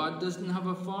and God doesn't have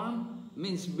a form?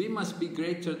 Means we must be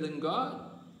greater than God.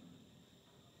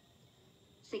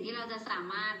 สิ่งที่เราจะสา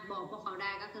มารถบอกพวกเขาไ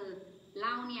ด้ก็คือเร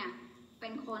าเนี่ยเ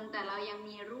ป็นคนแต่เรายัง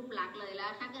มีรูปลักษณ์เลยแล้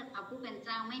วถ้าเกิดพระผู้เป็นเ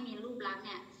จ้าไม่มีรูปลักษณ์เ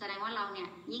นี่ยแสดงว่าเราเนี่ย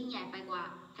ยิ่งใหญ่ไปกว่า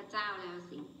พระเจ้าแล้ว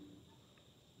สิ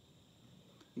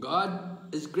God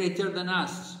is greater than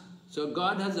us. So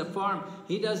God has a form.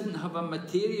 He doesn't have a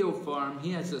material form.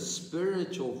 He has a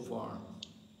spiritual form.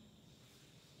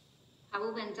 พระ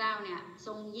ผู้เป็นเจ้าเนี่ยท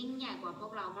รงยิ่งใหญ่กว่าพว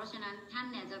กเราเพราะฉะนั้นท่าน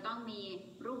เนี่ยจะต้องมี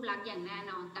รูปลักษณ์อย่างแน่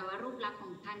นอนแต่ว่ารูปลักษณ์ขอ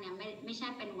งท่านเนี่ยไม่ใช่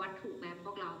เป็นวัตถุแบบพ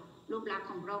วกเรารูปลักษณ์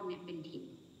ของพระองค์เนี่ยเป็นทิพย์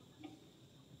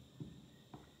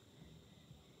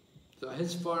So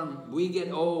his form, we get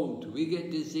old, we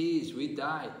get disease, we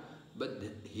die. But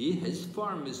his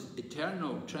form is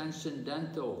eternal,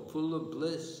 transcendental, full of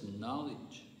bliss and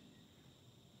knowledge.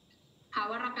 ภา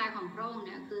วะร่างกายของพระองค์เ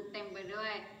นี่ยคือเต็มไปด้ว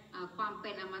ยความเ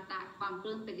ป็นอมตะความป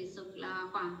ลื้มปิติสุขและ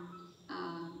ความ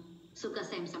สุขเก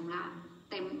ษมสำราญ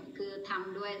เต็มคือท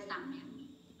ำด้วยสามอย่าง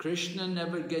Krishna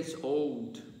never gets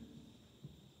old.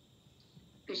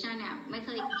 Krishna เนี่ยไม่เค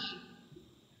ย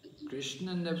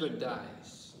Krishna never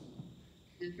dies.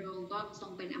 พระองค์ก็ทร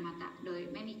งเป็นอมตะโดย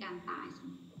ไม่มีการตาย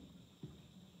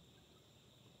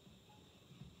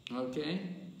Okay.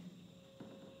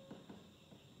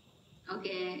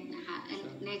 Okay นะคะ and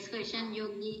next question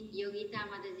Yogita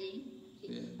Mataji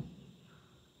Yeah.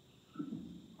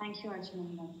 Thank you,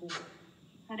 Arjuna.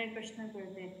 Hare Krishna,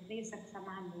 Gurudev. Please accept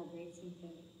my humble obeisance.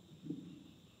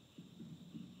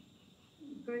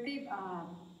 Gurudev,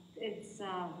 it's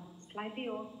a slightly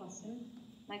old question.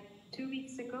 Like 2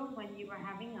 weeks ago, when you were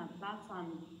having a class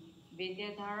on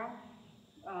Vidyadhara,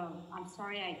 I'm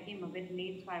sorry I came a bit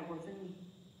late, so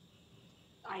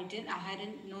I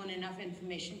hadn't known enough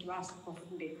information to ask the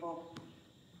question before.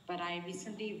 But I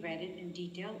recently read it in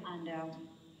detail, and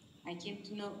I came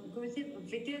to know Gurudev,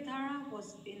 Vidyadhara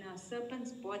was in a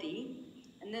serpent's body,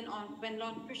 and then when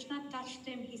Lord Krishna touched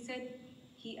him, he said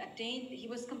he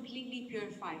was completely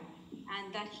purified,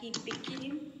 and that he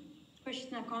became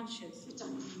Krishna conscious.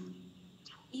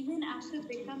 Even after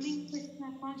becoming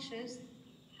Krishna conscious,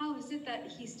 how is it that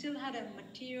he still had a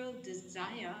material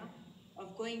desire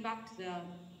of going back to the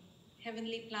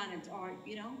heavenly planets, or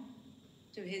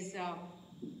to his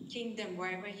kingdom,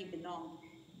 wherever he belonged?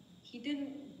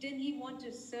 Didn't he want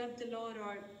to serve the Lord,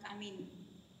 or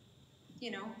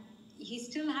he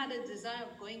still had a desire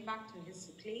of going back to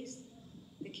his place,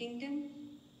 the kingdom?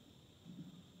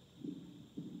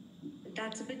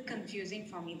 That's a bit confusing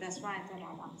for me. That's why I thought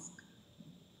I'd ask.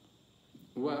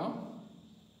 Well,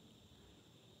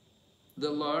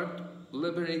 the Lord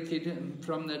liberated him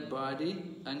from that body,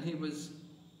 and he was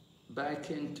back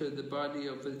into the body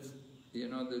of his, the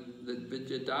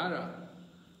Vidyadhara.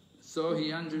 So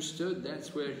he understood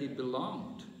that's where he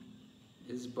belonged.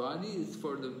 His body is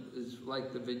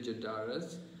like the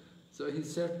Vidyadharas, so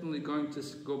he's certainly going to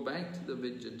go back to the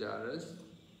Vidyadharas.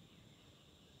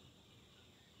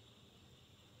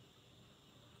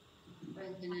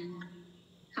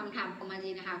คำถามของมาจี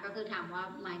นะคะก็คือถามว่า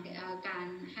หมายการ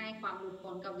ให้ความหลุด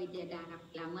พ้นกับวิทยาดา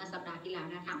แล้วเมื่อสัปดาห์ที่แล้ว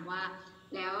นะถามว่า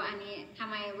แล้วอันนี้ทำ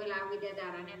ไมเวลาวิทยาดา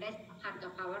เนี่ยได้สัมผัสกั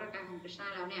บภาวะร่างกายของกฤษณะ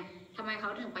แล้วเนี่ยทำไมเขา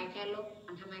ถึงไปแค่โลก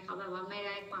ทำไมเขาแบบว่าไม่ไ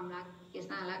ด้ความรักกฤษ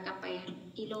ณะแล้วกลับไป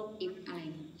ที่โลกทิพย์อะไร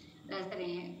แล้วแสด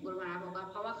งบุรุษบอกว่า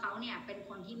เพราะว่าเขาเนี่ยเป็น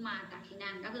คนที่มาจากที่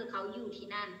นั่นก็คือเขาอยู่ที่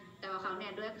นั่นแต่ว่าเขาเนี่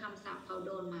ยด้วยคำสาปเขาโ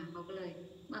ดนมาเขาก็เลย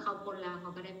เมื่อเขาพ้นแล้วเข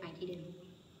าก็ได้ไปที่เดิม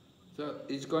So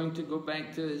he's going to go back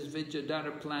to his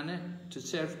Vidyadhara planet to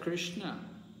serve Krishna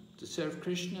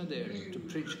there, to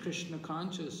preach Krishna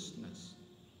consciousness.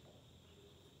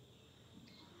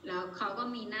 แล้วเขาก็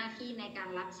มีหน้าที่ในการ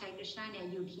รับใช้กฤษณะเนี่ย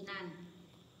อยู่ที่นั่น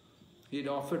He'd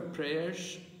offered prayers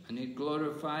and he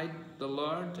glorified the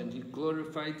Lord and he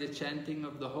glorified the chanting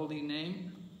of the holy name.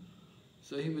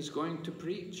 So he was going to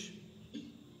preach.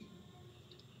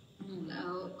 แล้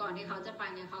วก่อนที่เขาจะไป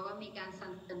เนี่ยเขาก็มีการสร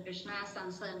รเสริญกฤษณะสรร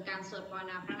เสริญการสวดภาว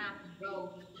นาพระนามของพระอง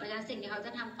ค์เพราะฉะนั้นสิ่งที่เขาจ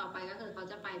ะทำต่อไปก็คือเขา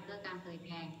จะไปเพื่อการเผยแ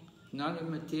ผ่ Not a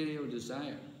material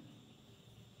desire.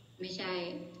 ไม่ใ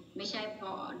ช่เพร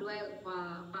าะด้วย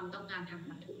ความต้องการทาง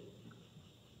วัตถุ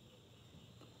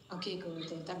Okay,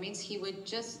 Gurudev. That means he would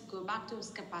just go back to his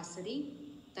capacity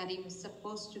that he was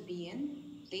supposed to be in,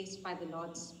 placed by the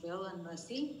Lord's will and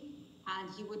mercy. And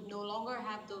he would no longer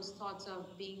have those thoughts of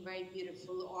being very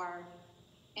beautiful or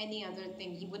any other thing.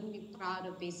 He wouldn't be proud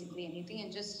of basically anything and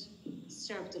just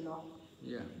serve the Lord.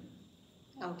 Yeah.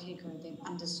 Okay, Gurudev.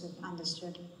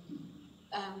 Understood.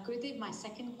 Gurudev, my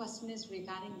second question is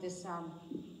regarding this.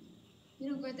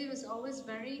 Gurudev, is always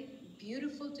very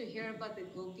beautiful to hear about the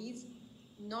gopis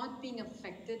not being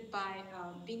affected by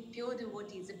being pure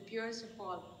devotees, the purest of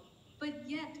all. But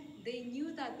yet, they knew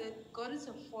that the goddess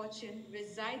of fortune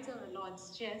resides on the Lord's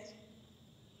chest,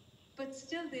 but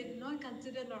still they did not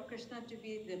consider Lord Krishna to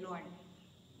be the Lord.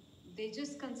 They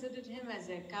just considered him as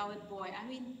a coward boy. I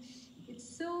mean, it's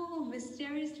so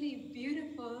mysteriously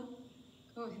beautiful.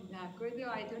 Gurudev,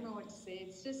 I don't know what to say.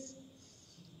 It's just,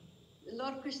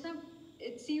 Lord Krishna,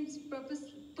 it seems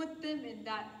put them in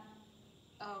that,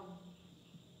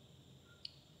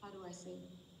 how do I say?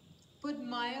 Put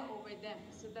Maya over them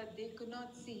so that they could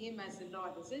not see him as the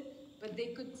Lord, is it? But they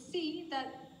could see that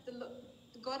the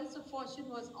goddess of fortune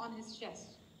was on his chest.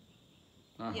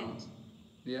 Yet.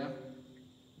 Yeah.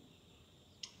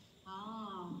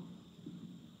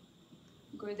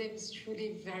 Gurudev is truly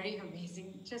very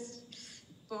amazing. Just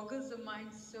boggles the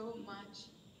mind so much.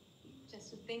 Just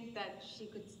to think that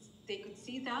they could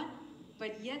see that,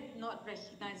 but yet not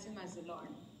recognize him as the Lord.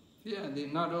 Yeah,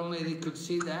 not only they could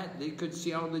see that, they could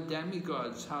see all the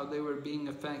demigods, how they were being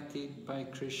affected by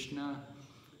Krishna,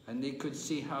 and they could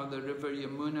see how the river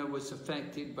Yamuna was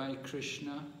affected by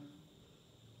Krishna.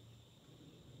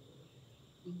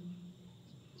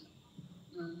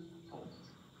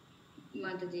 ม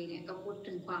าตจีเนี่ยก็พูด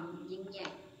ถึงความยิ่งใหญ่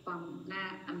ความน่า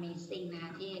Amazing นะ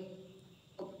ที่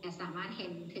สามารถเห็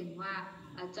นถึงว่า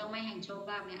เจ้าแม่แห่งโชค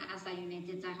ลาภเนี่ยอาศัยอยู่ใน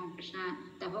จิตใจของกฤษณะ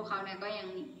แต่พวกเขาเนี่ยก็ยัง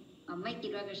ไม่คิด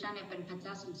ว่ากฤษณะเนี่ยเป็นพระเจ้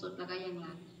าสูงสุดแล้วก็ยัง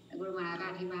รักกุรุมารา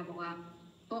อธิบายบอกว่า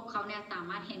พวกเขาเนี่ยสา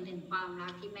มารถเห็นถึงความรั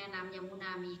กที่แม่น้ำยมุน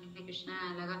ามีให้กฤษณา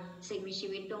แล้วก็สิ่งมีชี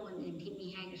วิตดวงอื่นๆที่มี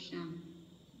ให้กฤษณา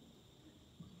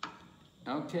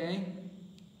Okay.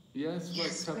 Yes.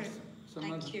 What's up?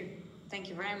 Thank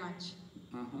you very much.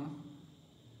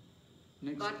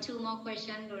 Next. Got 2 more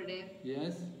questions, Gurudev.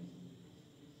 Yes.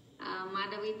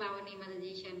 Madhavi Pavani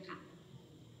Mataji เชิญค่ะ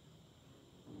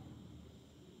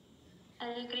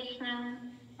Hare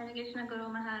Krishna Guru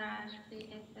Maharaj, please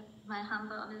accept my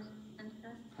humble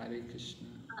obeisances. Hare Krishna.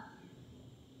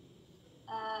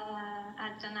 อา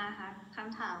จารย์ค่ะค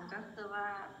ำถามก็คือว่า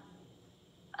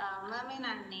เมื่อไม่น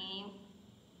านนี้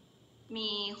มี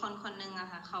คนคนหนึ่งอะ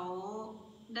ค่ะเขา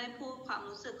ได้พูดความ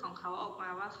รู้สึกของเขาออกมา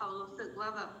ว่าเขารู้สึกว่า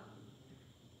แบบ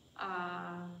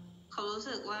เขารู้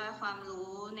สึกว่าความรู้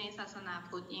ในศาสนา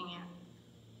พุทธอย่างเงี้ย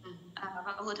พ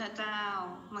ระพุทธเจ้า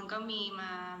มันก็มีม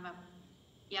าแบบ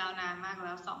ยาวนานมากแ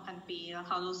ล้ว 2,000 ปีแล้วเ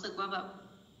ขารู้สึกว่าแบบ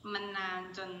มันนาน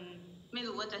จนไม่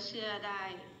รู้ว่าจะเชื่อได้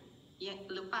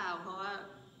หรือเปล่าเพราะว่า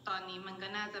ตอนนี้มันก็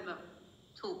น่าจะแบบ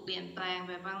ถูกเปลี่ยนแปลงไ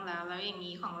ปบ้างแล้วอย่าง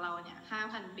นี้ของเราเนี่ย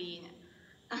 5,000 ปีเนี่ย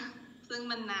ซึ่ง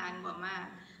มันนานกว่ามาก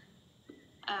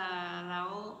แล้ว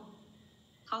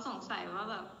เขาสงสัยว่า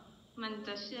แบบมันจ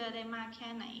ะเชื่อได้มากแค่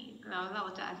ไหนแล้วเรา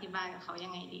จะอธิบายกับเขายั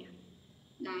งไงดี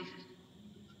ได้ค่ะ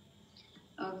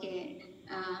Okay.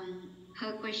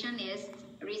 Her question is,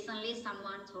 recently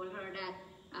someone told her that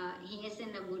he is in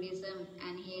the Buddhism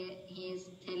and he is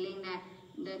telling that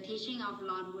the teaching of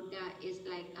Lord Buddha is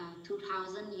like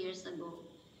 2,000 years ago.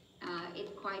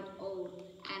 It's quite old,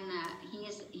 and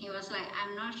he was like,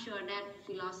 I'm not sure that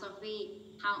philosophy,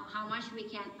 how much we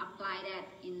can apply that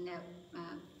in the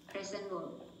present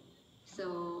world. So,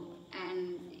 and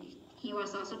he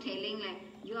was also telling like,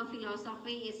 your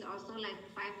philosophy is also like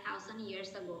 5,000 years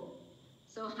ago.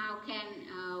 So how can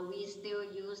we still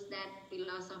use that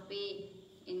philosophy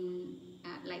in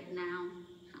like now?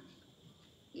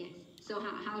 Yes. So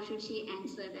how should she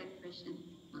answer that question?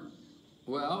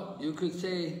 Well, you could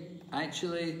say,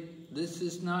 actually, this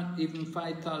is not even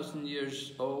 5,000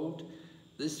 years old.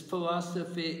 This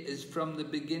philosophy is from the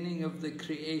beginning of the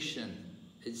creation.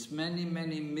 It's many,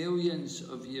 many millions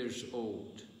of years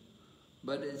old.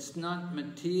 But it's not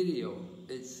material,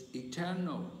 it's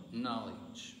eternal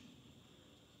knowledge.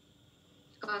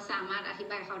 ก็สามารถอธิ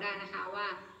บายเขาได้นะคะว่า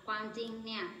ความจริงเ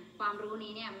นี่ยความรู้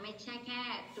นี้เนี่ยไม่ใช่แค่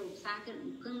ถูกสร้างขึ้น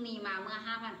เพิ่งมีมาเมื่อ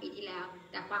 5,000 ปีที่แล้ว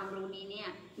แต่ความรู้นี้เนี่ย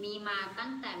มีมาตั้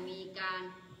งแต่มี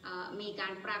กา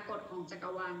รปรากฏของจัก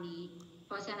รวาลนี้เ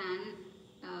พราะฉะนั้น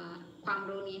ความ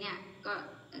รู้นี้เนี่ยก็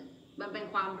มันเป็น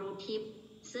ความรู้ทิพย์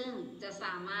ซึ่งจะส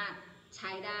ามารถใ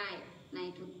ช้ได้ใน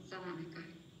ทุกสถานการ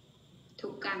ณ์ทุ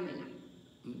กการเวลา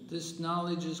This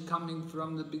knowledge is coming from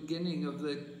the beginning of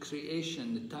the creation,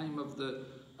 the time of the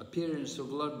appearance of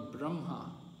Lord Brahma.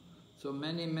 So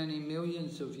many, many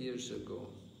millions of years ago.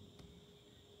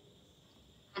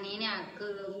 อันนี้เนี่ยคื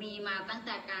อมีมาตั้งแ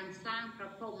ต่การสร้างพระ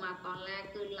พรหมมาตอนแรก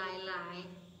คือหลาย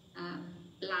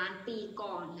ล้านปี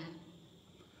ก่อนนะ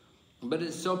But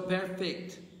it's so perfect.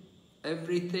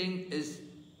 Everything is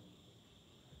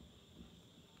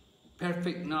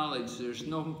perfect knowledge. There's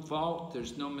no fault,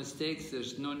 there's no mistakes,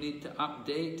 there's no need to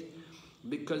update,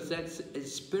 because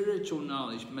it's spiritual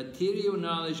knowledge. Material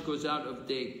knowledge goes out of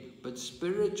date, but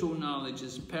spiritual knowledge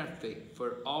is perfect for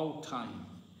all time.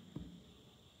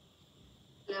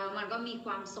 แล้วมันก็มีค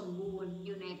วามสมบูรณ์อ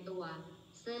ยู่ในตัว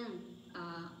ซึ่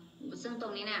งตร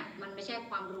งนี้เนี่ยมันไม่ใช่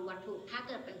ความรู้วัตถุถ้าเ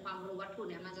กิดเป็นความรู้วัตถุ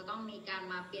เนี่ยมันจะต้องมีการ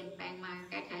มาเปลี่ยนแปลงมา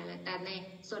แก้ไขอะไรแต่ใน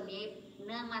ส่วนนี้เ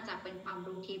นื่องมาจากเป็นความ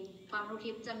รู้ทิพย์ความรู้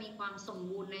ทิพย์จะมีความสม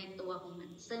บูรณ์ในตัวของมัน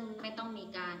ซึ่งไม่ต้องมี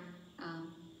การ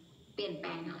เปลี่ยนแปล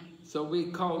งอะไร So we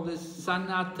call this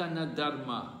Sanatana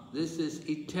Dharma. This is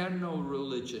eternal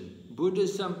religion.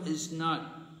 Buddhism is not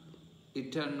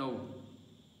eternal.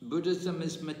 Buddhism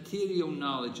is material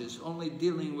knowledge. It's only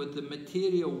dealing with the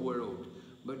material world.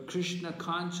 But Krishna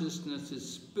consciousness is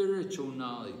spiritual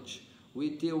knowledge. We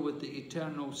deal with the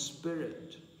eternal spirit.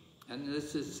 And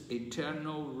this is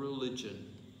eternal religion.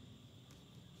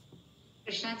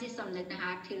 Krishna ที่สำนึกนะค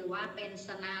ะถือว่าเป็นส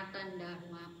นาตันดาร์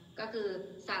มะก็คือ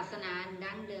ศาสนา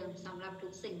ดั้งเดิมสำหรับทุ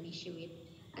กสิ่งมีชีวิต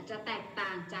อาจจะแตกต่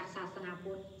างจากศาสนา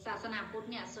พุทธศาสนาพุทธ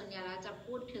เนี่ยส่วนใหญ่แล้วจะ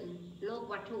พูดถึงโลก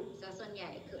วัตถุซะส่วนใหญ่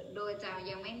โดยจะ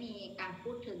ยังไม่มีการ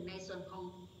พูดถึงในส่วนของ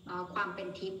ความเป็น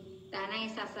ทิพย์แต่ใน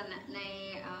ศาสนา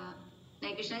ใน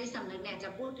กฤษณะที่สำนึกเนี่ยจะ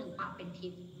พูดถึงความเป็นทิ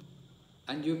พย์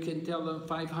And you can tell them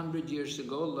 500 years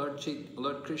ago,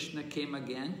 Lord Krishna came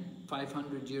again,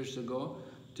 500 years ago,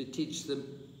 to teach the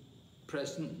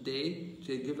present day,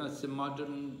 to give us the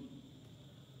modern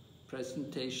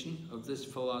presentation of this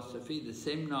philosophy, the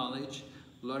same knowledge.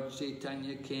 Lord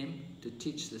Chaitanya came to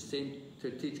teach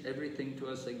everything to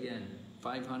us again,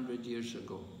 500 years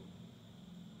ago.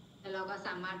 แล้วเราก็ส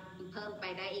ามารถเพิ่มไป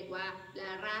ได้อีกว่า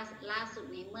ล่าสุด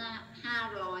นี้เมื่อ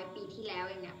500 ปีที่แล้ว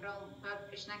เองเนี่ยพระค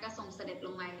ริชนาก็ทรงเสด็จล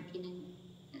งมาอีกทีนึง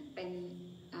เป็น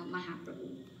มหาประภู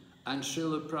And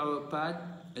Srila Prabhupada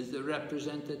is the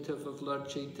representative of Lord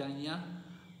Chaitanya,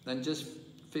 and just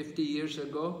 50 years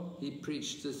ago he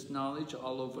preached this knowledge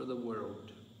all over the world.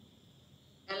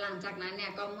 และหลังจากนั้นเนี่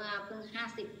ยก็เมื่อเพิ่ง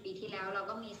50 ปีที่แล้วเรา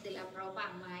ก็มีศิลปะบา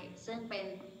งไม้ซึ่งเป็น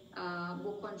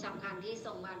บุคคลสำคัญที่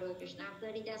ส่งมาโดยกฤษณะเพื่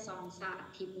อที่จะสอนศาสต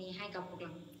ร์ทิพย์นี้ให้กับพวกเร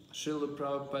า Srila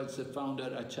Prabhupada is the founder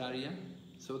Acharya,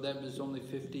 so that was only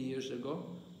 50 years ago,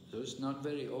 so it's not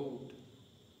very old.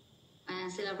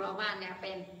 ศิลปะบางเนี่ยเ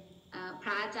ป็นพร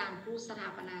ะอาจารย์ผู้สถา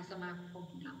ปนาสมาคม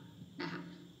ของเรานะคะ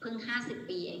เพิ่ง50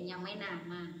 ปีเองยังไม่นาน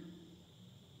มาก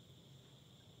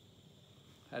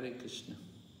Hare Krishna.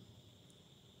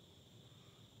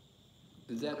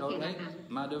 Is that all right,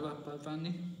 Madhava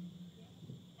Pavani?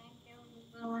 Thank you,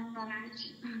 Maharaj.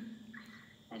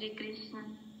 Hare Krishna.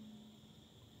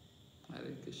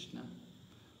 Hare Krishna.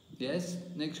 Yes,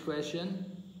 next question.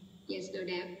 Yes,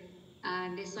 Gurudev.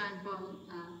 This one from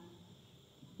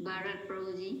Bharat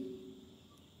Prabhuji.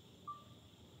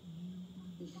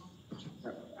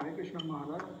 Hare Krishna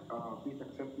Maharaj, please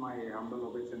accept my humble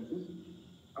obeisances.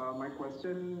 My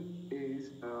question is,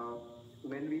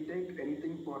 when we take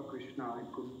anything for Krishna, it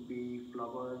could be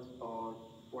flowers or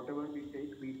whatever we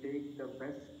take the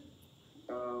best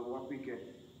what we get.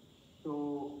 So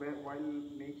while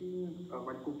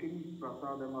cooking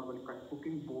prasadam or while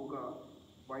cooking bhoga,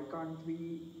 why can't we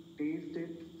taste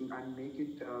it and make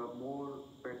it more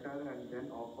better and then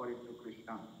offer it to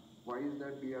Krishna? Why is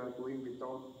that we are doing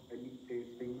without any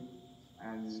tasting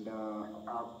and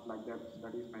like that?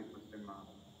 That is my question, Maharaj.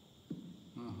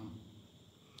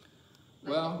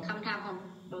 Well, คำถามของ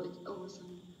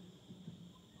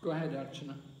go ahead,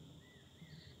 Archana.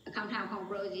 คำถามของโ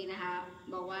ปรจีนะคะ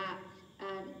บอกว่า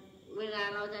เวลา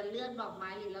เราจะเลือกดอกไม้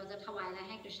หรือเราจะถวายอะไรใ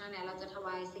ห้กฤษณะเนี่ยเราจะถว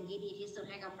ายสิ่งที่ดีที่สุด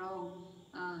ให้กับพระองค์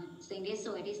สิ่งที่ส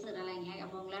วยที่สุดอะไรอย่างเงี้ยให้กับ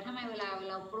พระองค์แล้วทำไมเวลา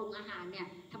เราปรุงอาหารเนี่ย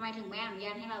ทำไมถึงไม่อนุญ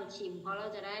าตให้เราชิมเพราะเรา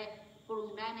จะได้ปรุง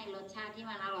ได้ในรสชาติที่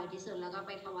มันอร่อยที่สุดแล้วก็ไ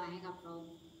ปถวายให้กับพระอง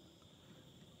ค์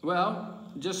Well,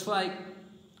 just like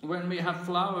when we have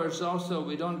flowers also,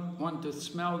 we don't want to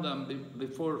smell them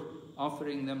before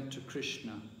offering them to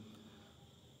Krishna.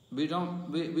 We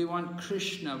want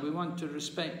Krishna, we want to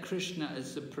respect Krishna as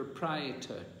the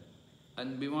proprietor, and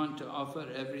we want to offer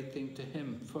everything to him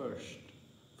first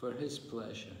for his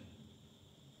pleasure.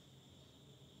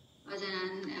 เพราะฉะนั้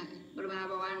นบรม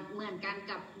บอกว่าเหมือนกัน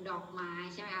กับดอกไม้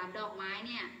ใช่ไหมคะดอกไม้เ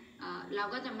นี่ยเรา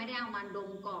ก็จะไม่ได้เอามาด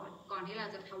มก่อนที่เรา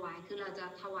จะถวายคือเราจะ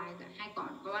ถวายให้ก่อ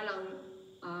นเพราะว่าเรา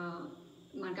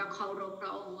เหมือนกับเคารพพร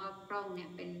ะองค์ว่าพระองค์เนี่ย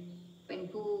เป็น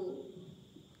ผู้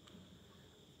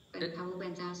เป็นพระผู้เป็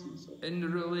นเจ้าสูงสุด In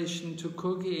relation to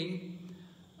cooking,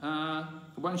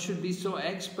 one should be so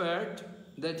expert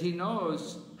that he knows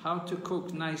how to cook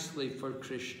nicely for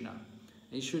Krishna.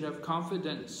 He should have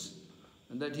confidence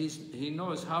that he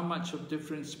knows how much of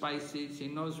different spices, he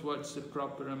knows what's the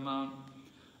proper amount,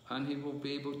 and he will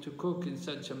be able to cook in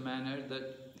such a manner that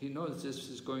he knows this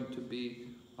is going to be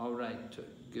all right to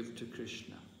give to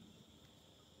Krishna.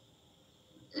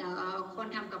 แล้วคน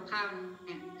ทำกับข้าวเ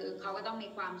นี่ยคือเขาก็ต้องมี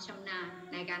ความชำนาญ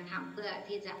ในการทำเพื่อ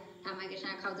ที่จะทำให้กฤษณ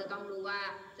ะเขาจะต้องรู้ว่า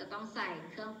จะต้องใส่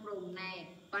เครื่องปรุงใน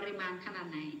ปริมาณขนาด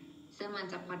ไหนซึ่งมัน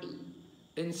จะพอดี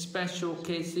In special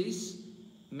cases,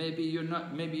 maybe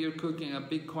you're cooking a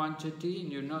big quantity and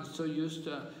you're not so used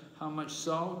to how much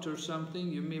salt or something.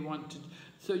 You may want to,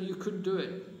 so you could do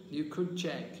it. You could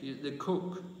check. The cook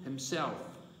himself,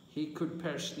 he could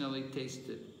personally taste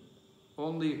it.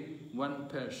 Only one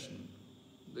person,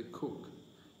 the cook,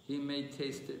 he may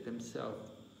taste it himself,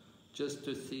 just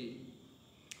to see.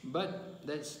 But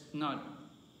that's not.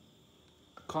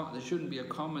 There shouldn't be a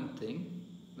common thing.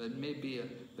 That may be a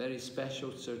very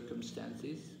special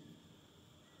circumstances.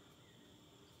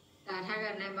 แต่ถ้าเ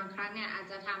กิดในบางครั้งเนี่ยอาจ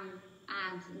จะท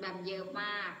ำแบบเยอะม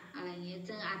ากอะไรอย่างนี้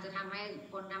ซึ่งอาจจะทำให้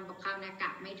คนทำกับข้าวเนี่ยก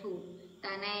ะไม่ถูกแ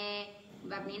ต่ใน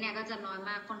แบบนี้เนี่ยก็จะน้อยม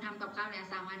ากคนทำกับข้าวเนี่ย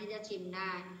สามารถที่จะชิมไ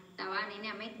ด้แต่ว่าอันนี้เ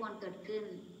นี่ยไม่ควรเกิดขึ้น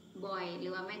บ่อยหรื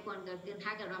อว่าไม่ควรเกิดขึ้นถ้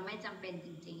าเกิดว่าไม่จำเป็นจ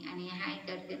ริงๆอันนี้ให้เ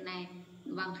กิดขึ้นใน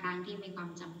บางครั้งที่มีความ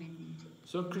จำเป็นจริง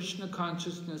ๆ So Krishna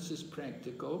consciousness is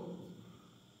practical.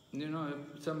 You know,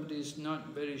 if somebody is not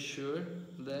very sure,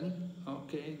 then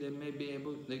okay,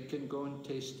 they can go and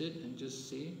taste it and just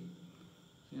see.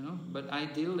 You know, but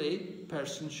ideally,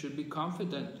 person should be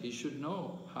confident. He should know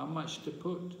how much to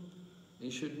put. He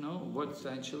should know what's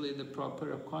actually the proper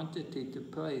quantity to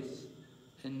place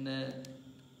in the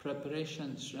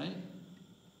preparations, right?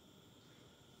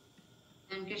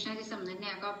 การ Krishna ที่สำนึกเ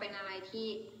นี่ยก็เป็นอะไรที่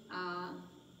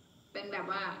เป็นแบบ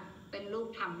ว่า เป็นรูป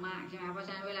ธรรมมากใช่ไหมเพราะฉ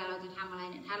ะนั้นเวลาเราจะทำอะไร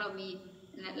เนี่ยถ้าเรามี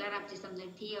ระดับจิตสำนึ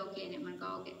กที่โอเคเนี่ยมันก็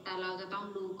โอเคแต่เราจะต้อง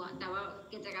ดูก่อนแต่ว่า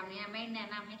กิจกรรมนี้ไม่แนะ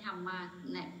นำให้ทำมาก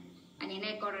เนี่ยอันนี้ใน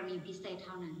กรณีพิเศษเ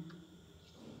ท่านั้น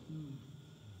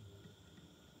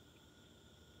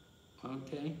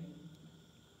Okay.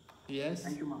 Yes.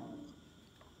 Thank you, Maharaj.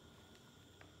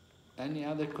 Any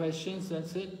other questions?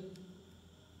 That's it.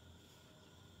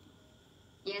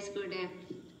 Yes, Gurudev.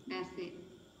 That's it.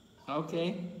 Okay.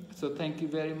 So thank you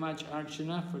very much,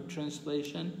 Archana, for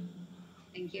translation.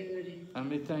 Thank you, Gurudev. And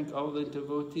we thank all the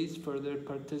devotees for their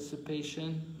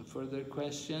participation, for their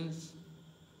questions.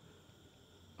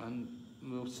 And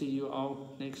we'll see you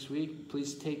all next week.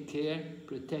 Please take care,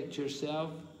 protect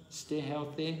yourself, stay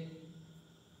healthy,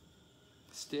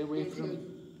 stay away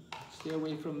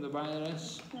from the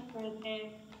virus.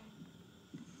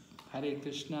 Hare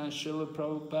Krishna, Srila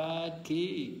Prabhupada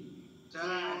ki.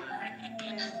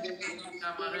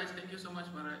 Thank you so much,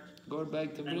 Maharaj. Go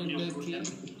back to Vrinda ki.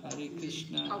 Hare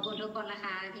Krishna. ขอบคุณทุกคนนะค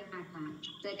ะที่มา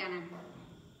เจอกันนะ